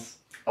moms.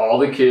 All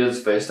the kids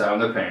FaceTime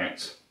their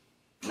parents.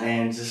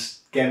 And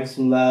just give them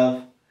some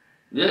love.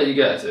 Yeah, you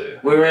got to.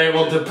 We were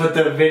able to put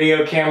the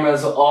video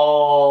cameras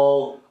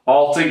all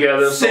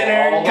together,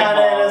 centered, kind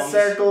of in a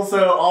circle,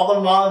 so all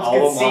the moms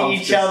could see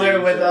each other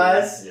with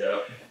us.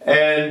 Yep.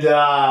 And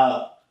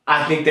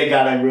I think they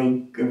got a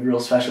real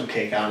special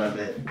kick out of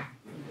it.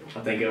 I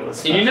think it was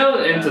special. You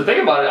know, and to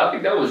think about it, I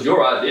think that was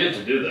your idea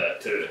to do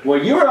that too.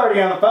 Well, you were already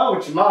on the phone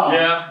with your mom.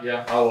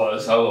 Yeah, I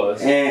was.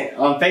 And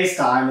on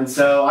FaceTime, and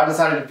so I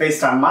decided to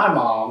FaceTime my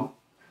mom,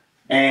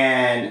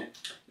 and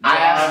I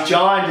asked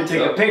John to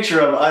take a picture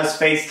of us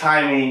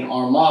FaceTiming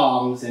our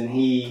moms, and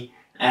he,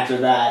 after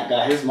that,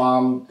 got his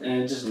mom,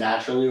 and it just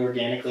naturally,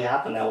 organically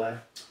happened that way.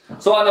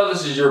 So I know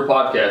this is your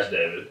podcast,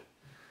 David.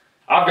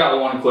 I've got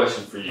one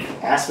question for you.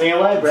 Ask me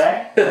away,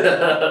 Brad.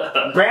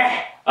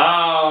 Brad.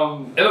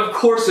 And of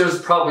course,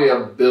 there's probably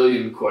a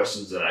billion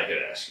questions that I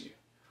could ask you.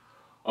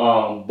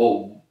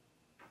 But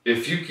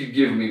if you could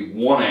give me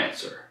one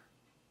answer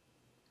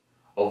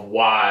of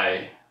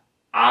why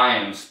I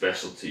am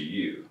special to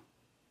you,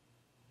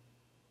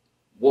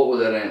 what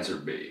would that answer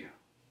be?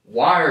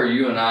 Why are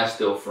you and I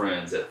still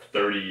friends at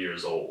 30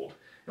 years old?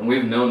 And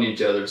we've known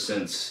each other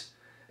since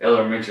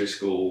elementary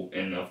school,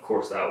 and of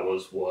course that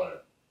was,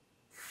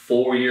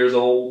 4 years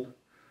old?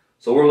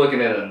 So we're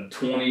looking at a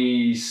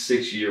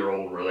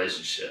 26-year-old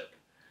relationship.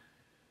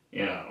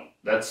 You know,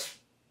 that's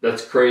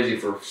crazy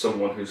for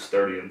someone who's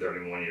 30 and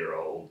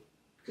 31-year-old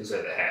can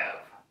say they have.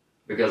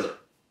 Because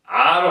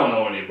I don't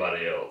know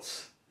anybody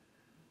else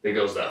that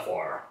goes that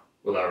far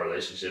with our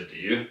relationship, do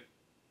you?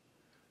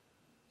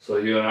 So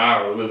you and I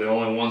are really the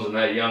only ones in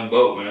that young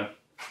boat, man.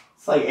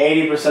 It's like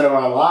 80% of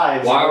our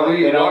lives. Why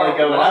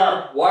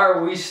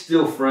are we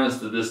still friends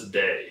to this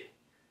day?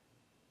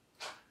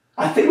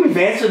 I think we've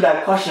answered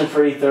that question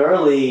pretty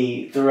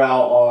thoroughly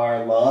throughout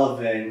our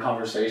love and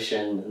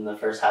conversation in the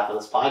first half of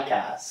this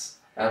podcast.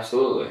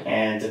 Absolutely.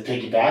 And to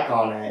piggyback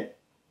on it,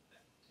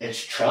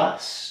 it's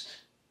trust.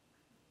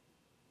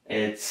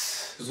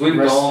 It's respect.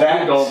 We've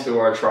gone through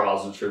our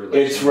trials and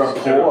tribulations. It's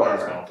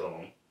rapport.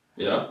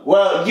 Yeah.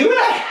 Well, you and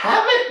I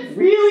haven't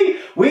really.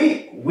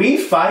 We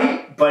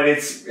fight, but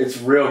it's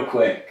real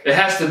quick. It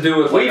has to do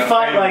with we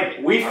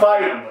fight.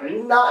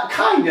 Not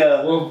kind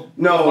of. Well,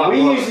 no, we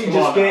usually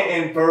just get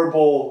in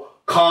verbal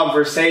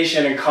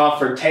conversation and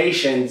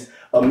confrontations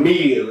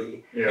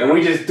immediately, and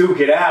we just duke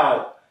it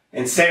out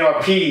and say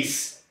our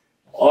piece,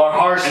 our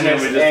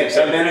harshness, and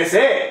then it's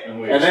it,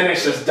 and then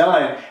it's just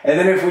done. And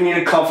then if we need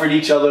to comfort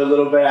each other a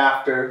little bit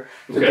after,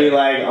 to be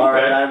like, all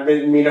right, I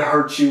didn't mean to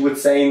hurt you with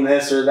saying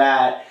this or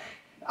that.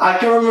 I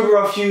can remember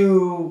a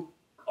few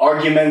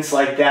arguments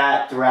like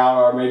that throughout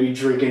our maybe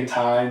drinking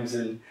times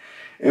and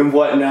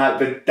whatnot,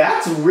 but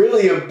that's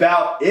really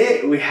about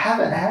it. We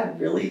haven't had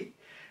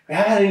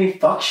any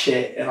fuck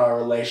shit in our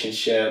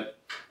relationship.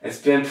 It's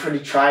been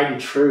pretty tried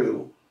and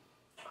true.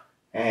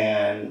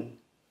 And,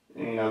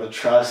 you know, the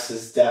trust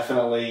is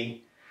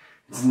definitely,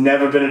 it's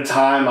never been a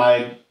time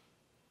I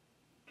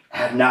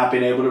have not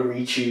been able to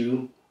reach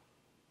you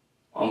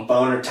on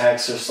phone or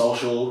text or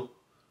social.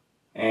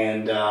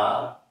 And,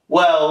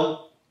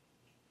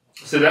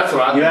 so that's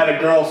what you had a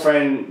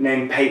girlfriend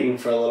named Peyton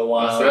for a little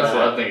while. So that's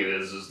what I think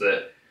it is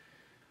that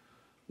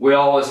we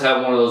always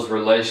have one of those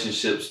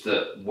relationships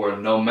where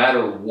no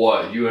matter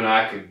what, you and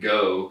I could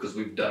go, because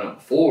we've done it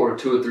before,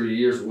 2 or 3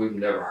 years, we've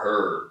never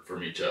heard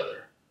from each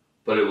other.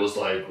 But it was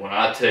like when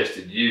I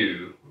texted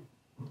you,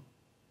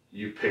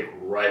 you picked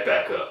right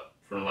back up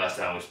from the last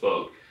time we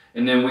spoke.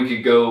 And then we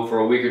could go for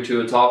a week or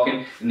two of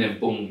talking, and then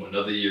boom,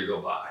 another year go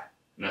by.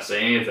 Not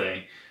say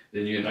anything.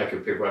 Then you and I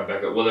could pick right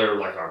back up. Whether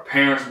like our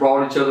parents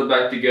brought each other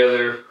back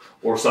together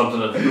or something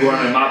that you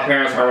running at my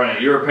parents, I running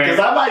at your parents.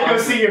 Because I might go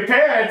see your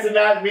parents and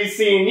not be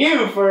seeing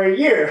you for a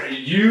year.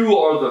 You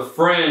are the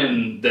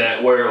friend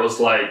where it was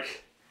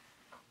like,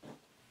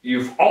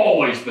 you've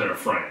always been a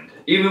friend.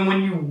 Even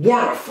when you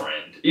weren't a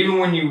friend. Even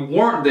when you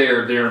weren't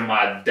there during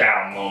my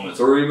down moments.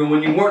 Or even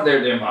when you weren't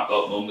there during my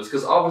up moments.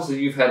 Because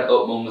obviously you've had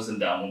up moments and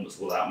down moments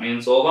without me,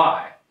 and so have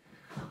I.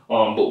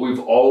 But we've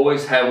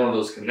always had one of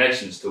those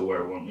connections to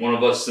where when one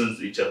of us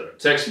sends each other a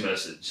text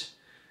message,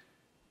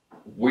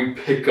 we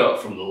pick up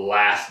from the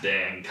last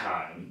dang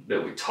time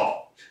that we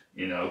talked,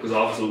 you know, because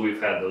obviously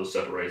we've had those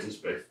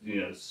separations,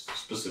 you know,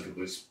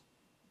 specifically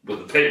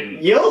with a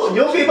patent. You'll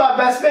be my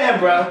best man,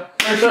 bro.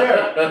 For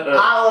sure.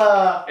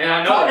 I'll and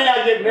I know probably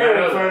not get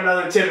married for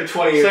another 10 or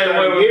 20 or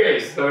 30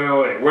 years.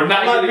 Wait. We're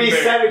not I might be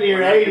 70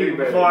 or 80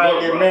 before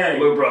I get married.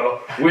 Look, bro,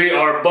 we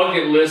are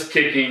bucket list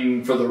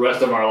kicking for the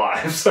rest of our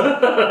lives. Unless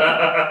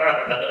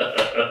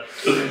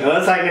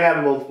I can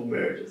have multiple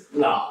marriages.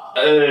 Nah.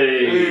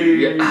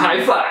 Hey,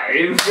 high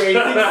five. Crazy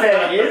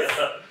says.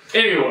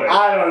 Anyway.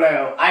 I don't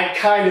know. I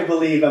kind of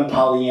believe in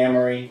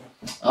polyamory.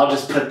 I'll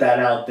just put that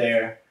out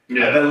there.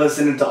 Yeah. I've been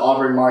listening to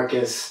Aubrey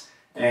Marcus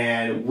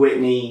and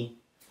Whitney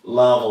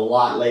Love a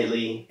lot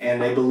lately,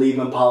 and they believe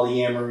in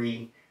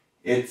polyamory.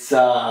 It's,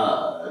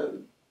 I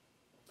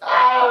don't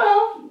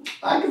know.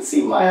 I can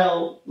see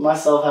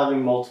myself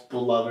having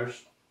multiple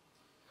lovers.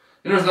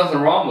 And there's nothing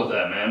wrong with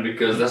that, man,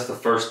 because that's the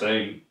first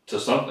thing to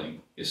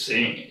something, is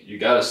seeing it. You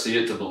got to see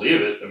it to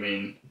believe it. I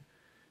mean,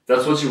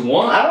 that's what you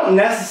want. I don't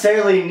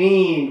necessarily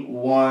need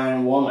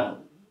one woman.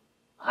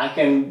 I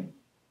can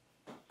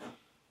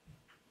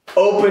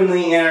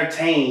openly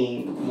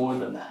entertain more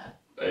than that.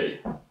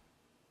 Hey.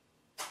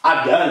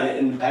 I've done it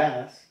in the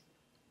past.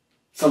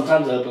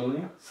 Sometimes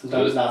openly,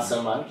 sometimes not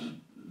so much.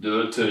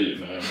 Do it to you,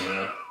 man.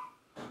 Yeah.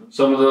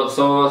 Some of us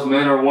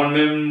men are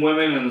one-man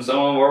women, and some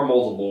of them are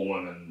multiple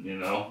women, you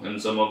know.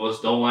 And some of us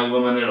don't like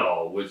women at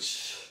all,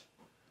 which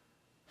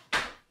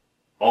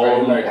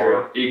all of them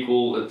are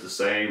equal. It's the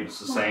same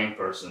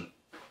person.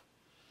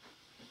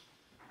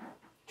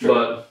 True.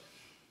 But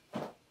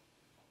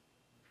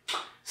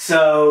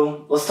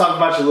so let's talk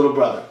about your little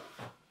brother.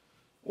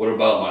 What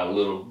about my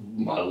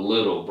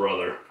little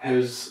brother?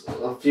 Who's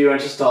a few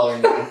inches taller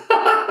than me.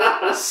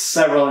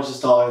 Several inches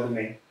taller than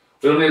me.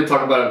 We don't need to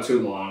talk about him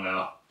too long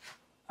now.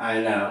 I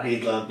know,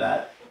 he'd love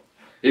that.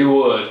 He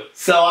would.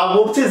 So I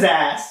whooped his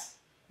ass.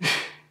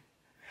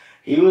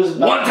 He was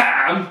about one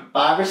time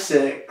 5 or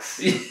 6.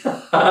 No, he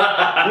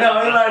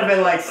might have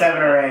been like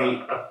 7 or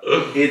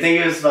 8. You think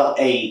he was about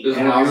 8?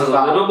 And I was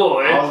about a little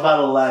boy. I was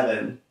about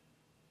 11.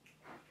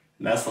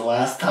 And that's the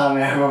last time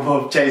I ever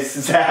whooped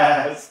Chase's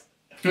ass.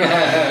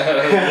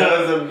 That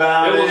was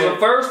about it. It was the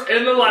first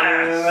and the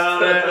last.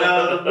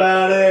 That was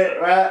about it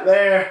right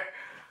there.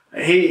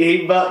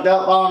 He bucked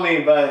up on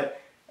me,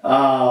 but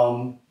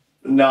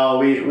no,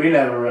 we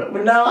never.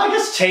 No, I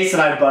guess Chase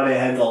and I butted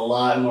heads a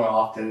lot more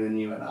often than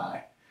you and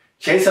I.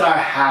 Chase and I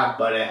have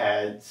butted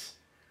heads.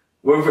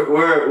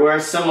 We're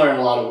similar in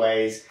a lot of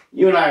ways.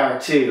 You and I are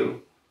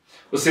too.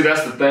 Well, see,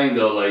 that's the thing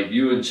though. Like,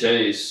 you and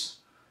Chase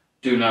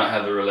do not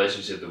have the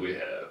relationship that we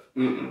have.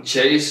 Mm-mm.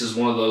 Chase is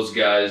one of those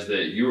guys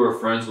that you are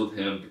friends with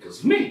him because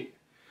of me.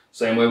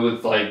 Same way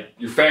with like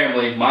your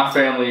family. My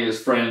family is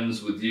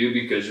friends with you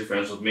because you're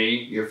friends with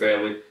me, your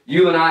family.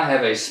 You and I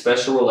have a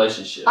special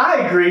relationship.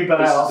 I agree, but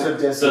I also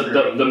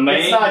disagree. The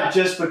main, it's not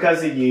just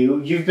because of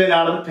you. You've been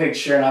out of the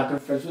picture, and I've been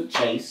friends with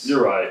Chase.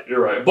 You're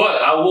right.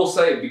 But I will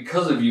say,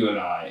 because of you and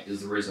I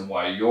is the reason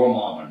why your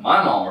mom and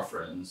my mom are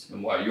friends,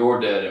 and why your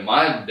dad and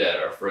my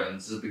dad are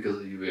friends is because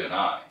of you and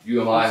I.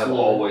 You and I have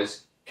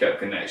always kept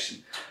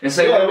connection. And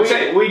say,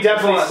 yeah, we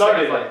definitely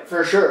started it,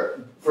 for sure.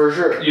 For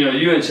sure. You know,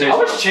 you and Chase. I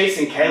was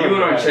chasing Caleb.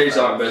 You and Chase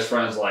aren't best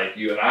friends like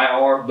you and I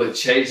are, but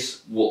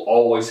Chase will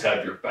always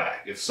have your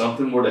back. If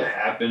something were to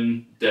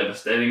happen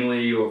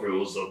devastatingly, or if it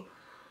was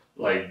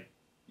like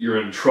you're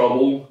in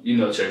trouble, you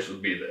know Chase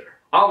would be there.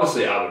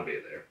 Obviously, I would be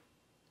there.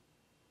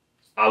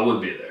 I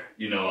would be there.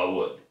 You know I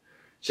would.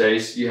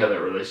 Chase, you have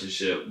that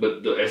relationship,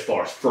 but as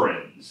far as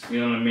friends, you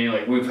know what I mean?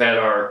 Like, we've had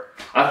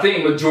I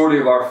think majority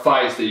of our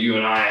fights that you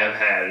and I have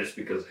had is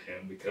because of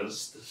him,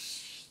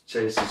 because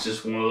Chase is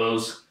just one of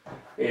those.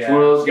 Yeah. He's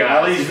one of those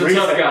guys. He's a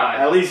tough guy.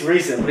 At least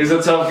recently. He's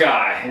a tough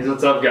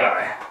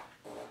guy.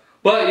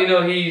 But, you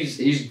know,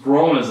 he's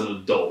grown as an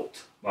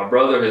adult. My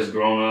brother has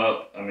grown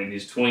up. I mean,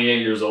 he's 28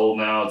 years old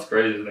now. It's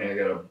crazy to think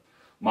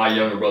my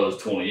younger brother's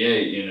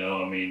 28, you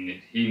know. I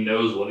mean, he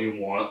knows what he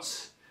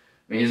wants.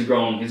 I mean, he's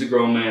a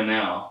grown man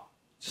now,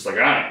 just like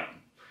I am,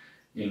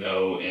 you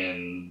know.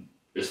 And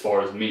as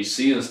far as me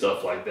seeing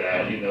stuff like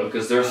that, you know,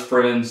 because there's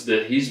friends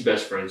that he's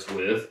best friends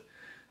with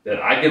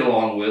that I get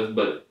along with,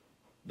 but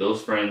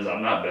those friends,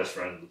 I'm not best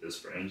friends with his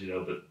friends, you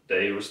know, but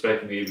they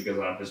respect me because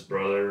I'm his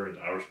brother, and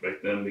I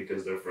respect them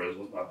because they're friends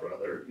with my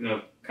brother, you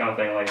know, kind of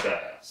thing like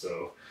that.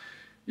 So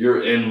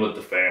you're in with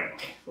the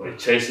family. Like,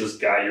 Chase has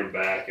got your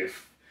back.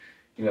 If,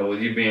 you know,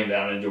 with you being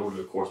down in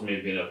Georgia, of course, me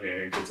being up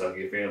here in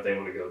Kentucky, if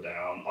anything were to go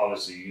down,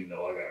 obviously, you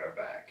know, I got your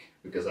back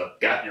because I've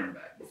gotten your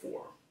back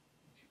before.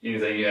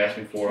 Anything you ask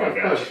me for, I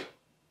got you.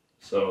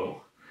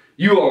 So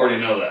you already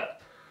know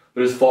that.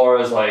 But as far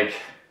as like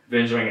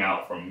venturing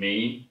out from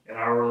me in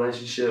our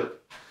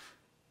relationship,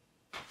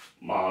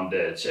 Mom,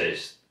 Dad,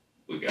 Chase,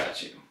 we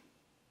got you.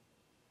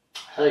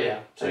 Hell yeah.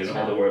 So you don't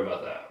have to worry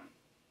about that.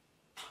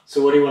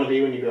 So what do you want to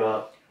be when you grow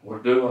up?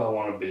 What do I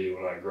want to be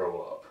when I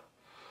grow up?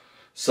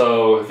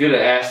 So if you'd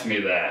have asked me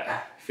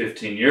that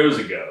 15 years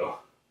ago,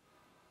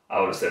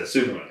 I would have said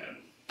Superman.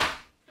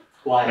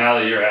 Why? Now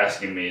that you're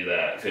asking me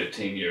that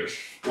 15 years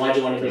Why'd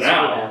you want to be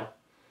now,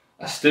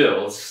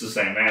 Superman? It's the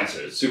same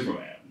answer. It's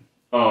Superman.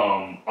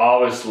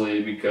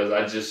 Obviously, because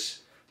I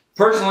just,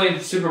 personally,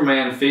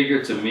 Superman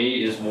figure to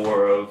me is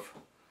more of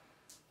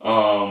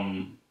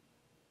and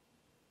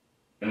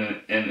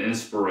an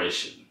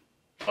inspiration.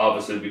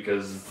 Obviously,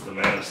 because the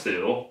man of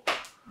steel.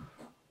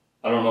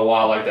 I don't know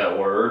why I like that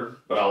word,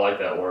 but I like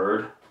that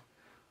word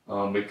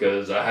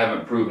because I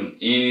haven't proven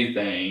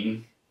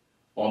anything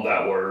on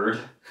that word.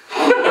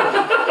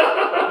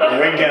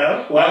 There we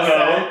go.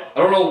 I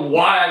don't know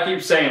why I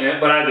keep saying it,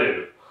 but I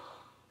do.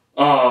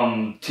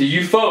 To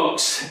you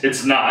folks,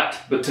 it's not,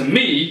 but to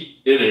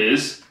me, it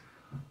is.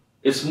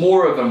 It's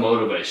more of a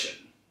motivation.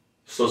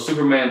 So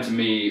Superman to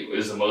me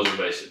is a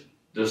motivation.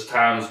 There's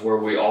times where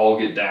we all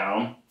get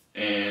down,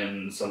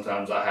 and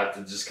sometimes I have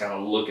to just kind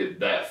of look at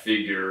that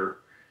figure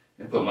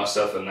and put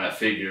myself in that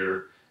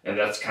figure, and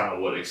that's kind of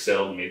what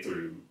excelled me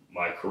through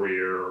my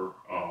career.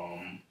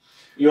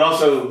 You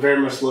also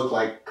very much look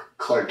like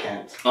Clark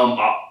Kent.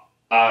 I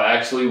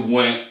actually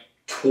went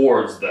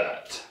towards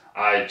that.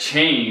 I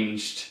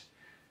changed,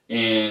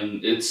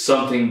 and it's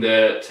something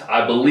that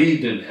I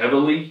believed in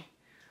heavily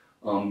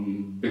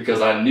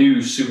because I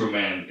knew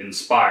Superman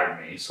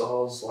inspired me. So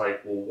I was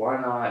like, well, why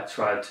not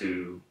try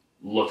to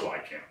look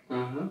like him?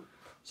 Mm-hmm.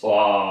 So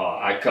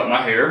I cut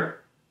my hair.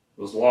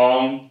 It was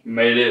long,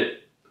 made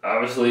it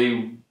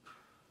obviously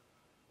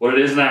what it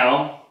is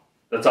now.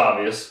 That's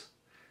obvious,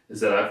 is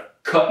that I've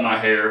cut my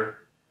hair,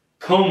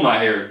 combed my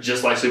hair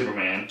just like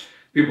Superman.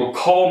 People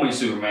call me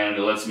Superman, and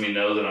it lets me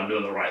know that I'm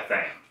doing the right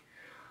thing.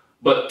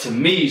 But to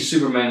me,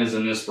 Superman is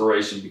an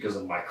inspiration because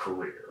of my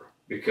career,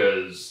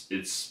 because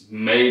it's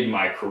made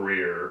my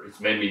career, it's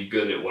made me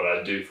good at what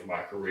I do for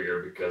my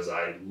career because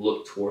I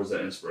look towards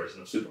that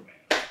inspiration of Superman.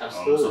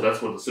 Absolutely. So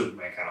that's where the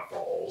Superman kind of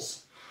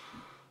falls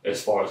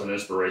as far as an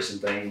inspiration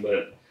thing.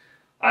 But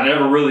I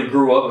never really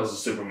grew up as a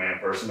Superman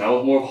person. I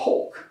was more of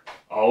Hulk.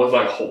 I always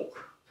liked Hulk.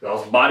 I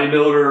was a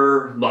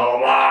bodybuilder, blah, blah,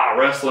 blah,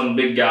 wrestling,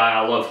 big guy.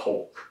 I loved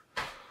Hulk.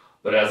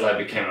 But as I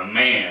became a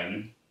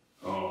man,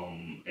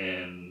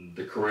 and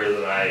the career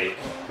that I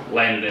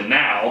landed in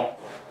now,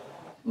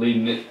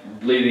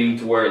 leading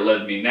to where it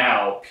led me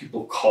now,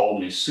 people call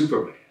me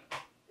Superman.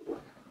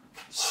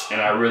 And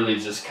I really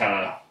just kind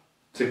of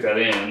took that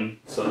in.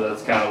 So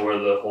that's kind of where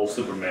the whole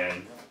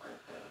Superman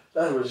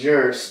That was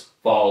yours.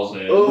 falls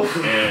in. Oof.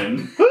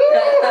 And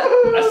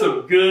that's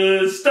some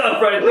good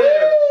stuff right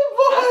there.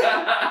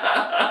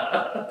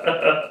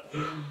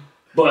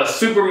 But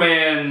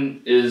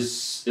Superman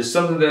is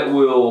something that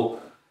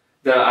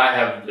I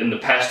have in the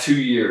past 2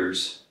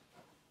 years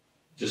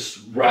just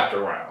wrapped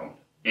around,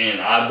 and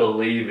I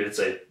believe it's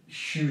a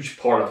huge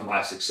part of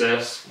my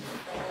success,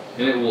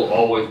 and it will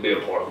always be a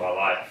part of my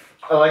life.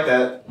 I like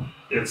that.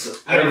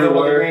 It's How do you feel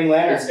about the Green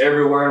Lantern? It's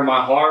everywhere in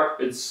my heart.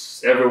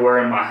 It's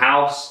everywhere in my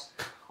house.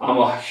 I'm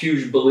a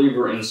huge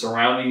believer in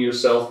surrounding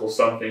yourself with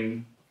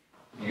something.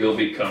 You'll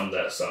become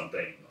that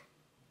something.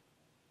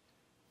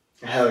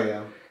 Hell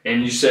yeah.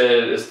 And you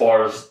said as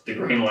far as the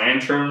Green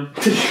Lantern,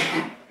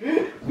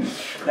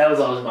 That was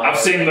always my I've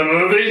seen the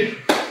movie.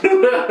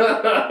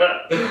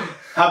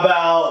 How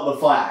about The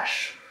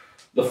Flash?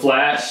 The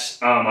Flash.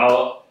 When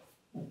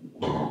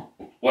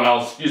I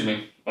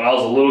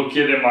was a little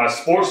kid in my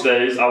sports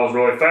days, I was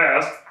really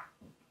fast.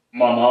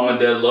 My mom and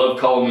dad loved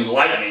calling me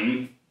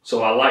Lightning,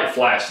 so I liked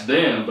Flash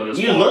then. But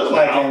You look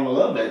like him a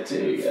little bit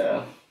too,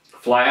 yeah.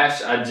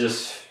 Flash,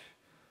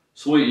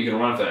 sweet, you can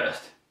run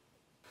fast.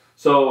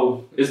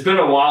 So it's been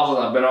a while since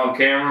I've been on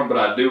camera, but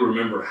I do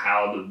remember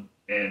how to.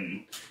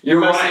 And you're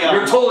right.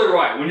 You're totally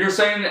right. When you're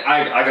saying it,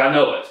 I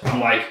know it.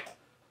 I'm like,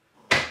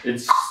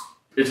 it's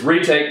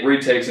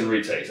retakes, and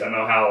retakes. I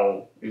know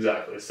how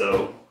exactly.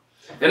 So,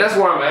 and that's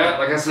where I'm at.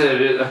 Like I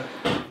said,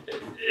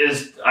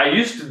 I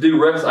used to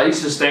do reps. I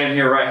used to stand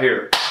here, right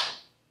here,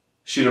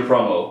 shoot a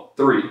promo.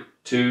 3,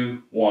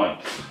 2, 1.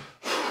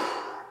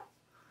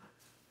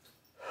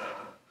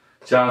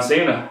 John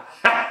Cena,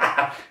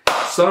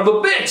 son of a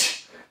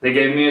bitch. They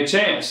gave me a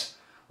chance.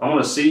 I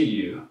want to see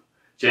you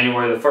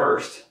January the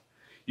 1st.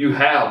 You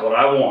have what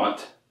I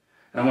want,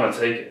 and I'm going to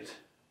take it.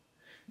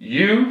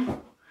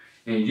 You,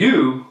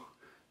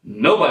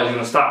 nobody's going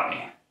to stop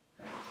me.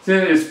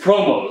 It's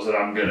promos that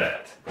I'm good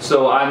at.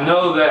 So I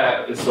know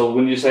that. So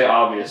when you say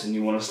obvious and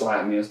you want to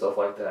slap me and stuff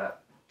like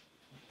that,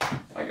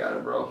 I got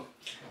it, bro.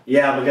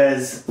 Yeah,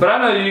 because... But I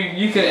know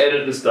you can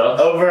edit the stuff.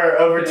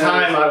 Over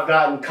time, I've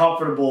gotten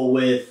comfortable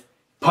with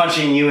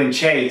punching you and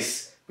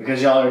Chase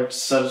because y'all are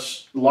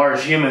such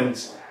large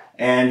humans.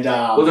 And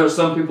well, there's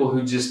some people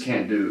who just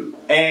can't do.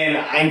 And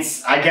I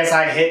guess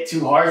I hit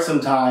too hard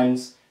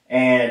sometimes,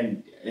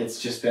 and it's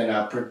just been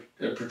a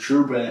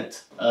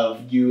protuberant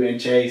of you and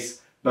Chase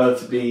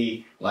both to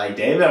be like,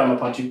 David, I'm gonna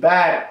punch you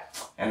back,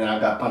 and then I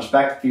got punched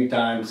back a few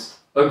times.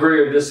 Agree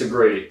or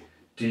disagree?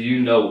 Do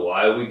you know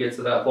why we get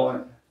to that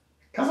point?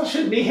 Because I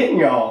shouldn't be hitting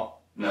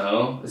y'all.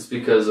 No, it's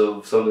because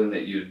of something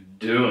that you're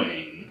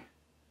doing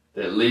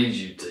that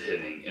leads you to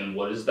hitting. And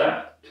what is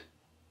that?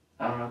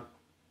 I don't know.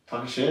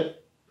 Talking shit?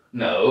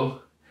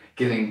 No,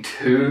 getting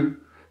too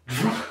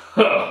drunk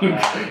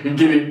and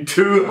getting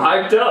too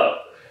hyped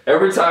up.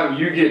 Every time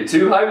you get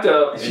too hyped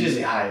up, it's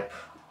usually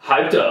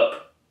hyped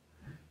up,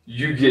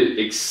 you get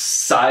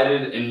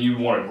excited and you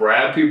want to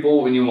grab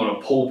people and you want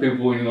to pull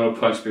people and you want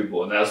to punch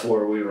people. And that's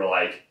where we were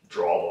like,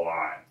 draw the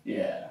line.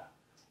 Yeah.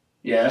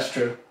 Yeah, that's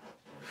true.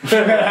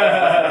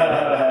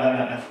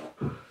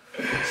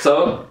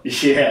 So,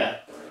 yeah.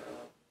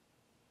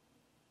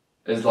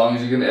 as long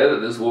as you can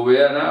edit this, where we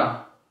at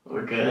now?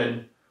 We're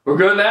good. We're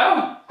good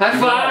now? High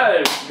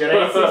five!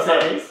 Good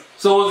ACCs.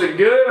 So was it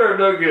good or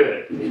no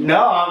good?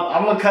 No,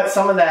 I'm gonna cut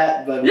some of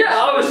that, but Yeah,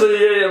 obviously,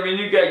 yeah. I mean,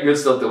 you got good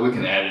stuff that we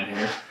can add in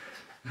here.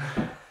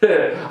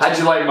 I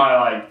just like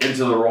my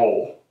into the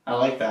role. I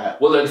like that.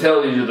 Well, they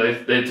tell you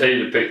they tell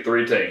you to pick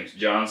 3 things.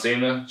 John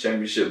Cena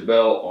championship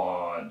belt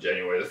on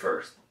January the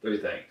 1st. 3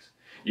 things.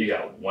 You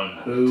got 1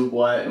 minute. Who,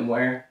 what, and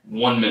where?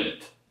 1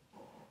 minute.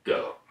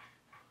 Go.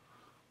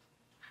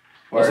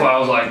 That's why I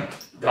was like,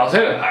 John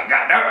Cena, I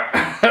got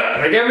that.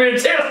 They gave me a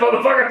chance,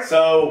 motherfucker.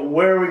 So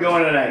where are we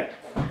going tonight?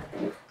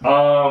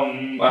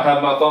 I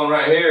have my phone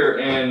right here,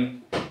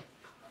 and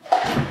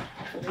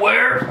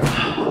wherever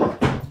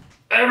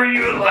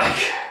you would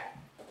like.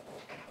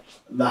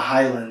 The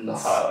Highlands. The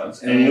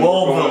Highlands. In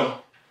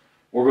Louisville.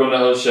 We're going to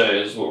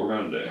O'Shea is what we're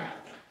going to do.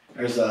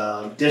 There's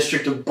a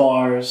district of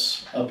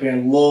bars up here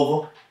in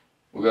Louisville.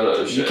 We'll go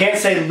to O'Shea. You can't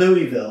say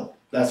Louisville.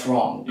 That's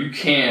wrong. You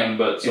can,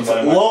 but It's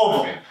somebody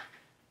Louisville. might.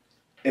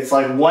 It's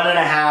like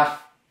 1.5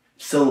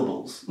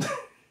 syllables.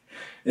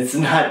 It's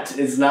not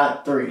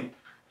 3.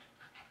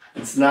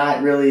 It's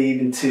not really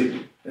even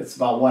 2. It's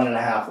about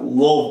 1.5.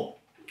 Louisville.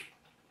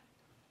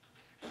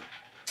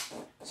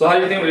 So how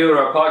do you think we do with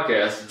our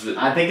podcast?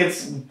 I think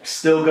it's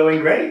still going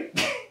great.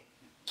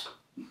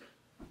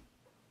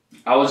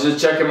 I was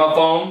just checking my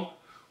phone.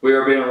 We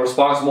are being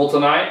responsible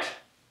tonight.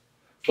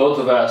 Both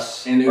of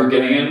us are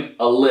getting in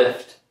a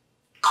lift.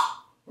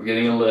 We're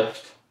getting a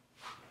lift.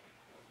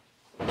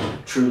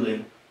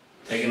 Truly.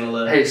 Taking a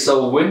look. Hey,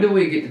 so when do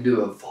we get to do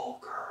a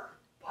vulgar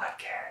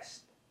podcast?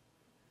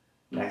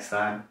 Next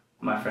time,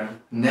 my friend.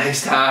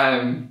 Next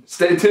time.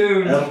 Stay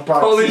tuned. El Holy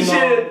próximo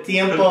shit.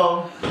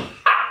 tiempo.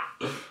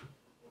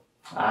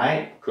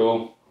 Alright.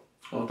 Cool.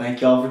 Well,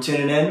 thank y'all for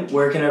tuning in.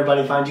 Where can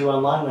everybody find you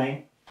online,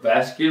 Lane?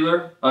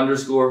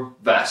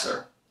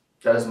 Vascular_Vasser.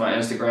 That is my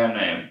Instagram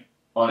name.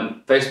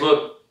 On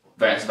Facebook,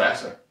 Vance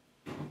Vasser.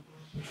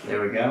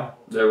 There we go.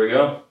 There we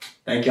go.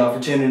 Thank y'all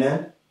for tuning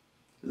in.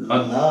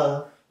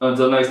 Love.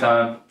 Until next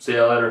time. See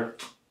y'all later.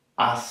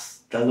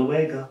 Hasta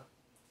luego.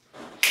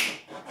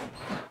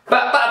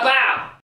 Bye bye.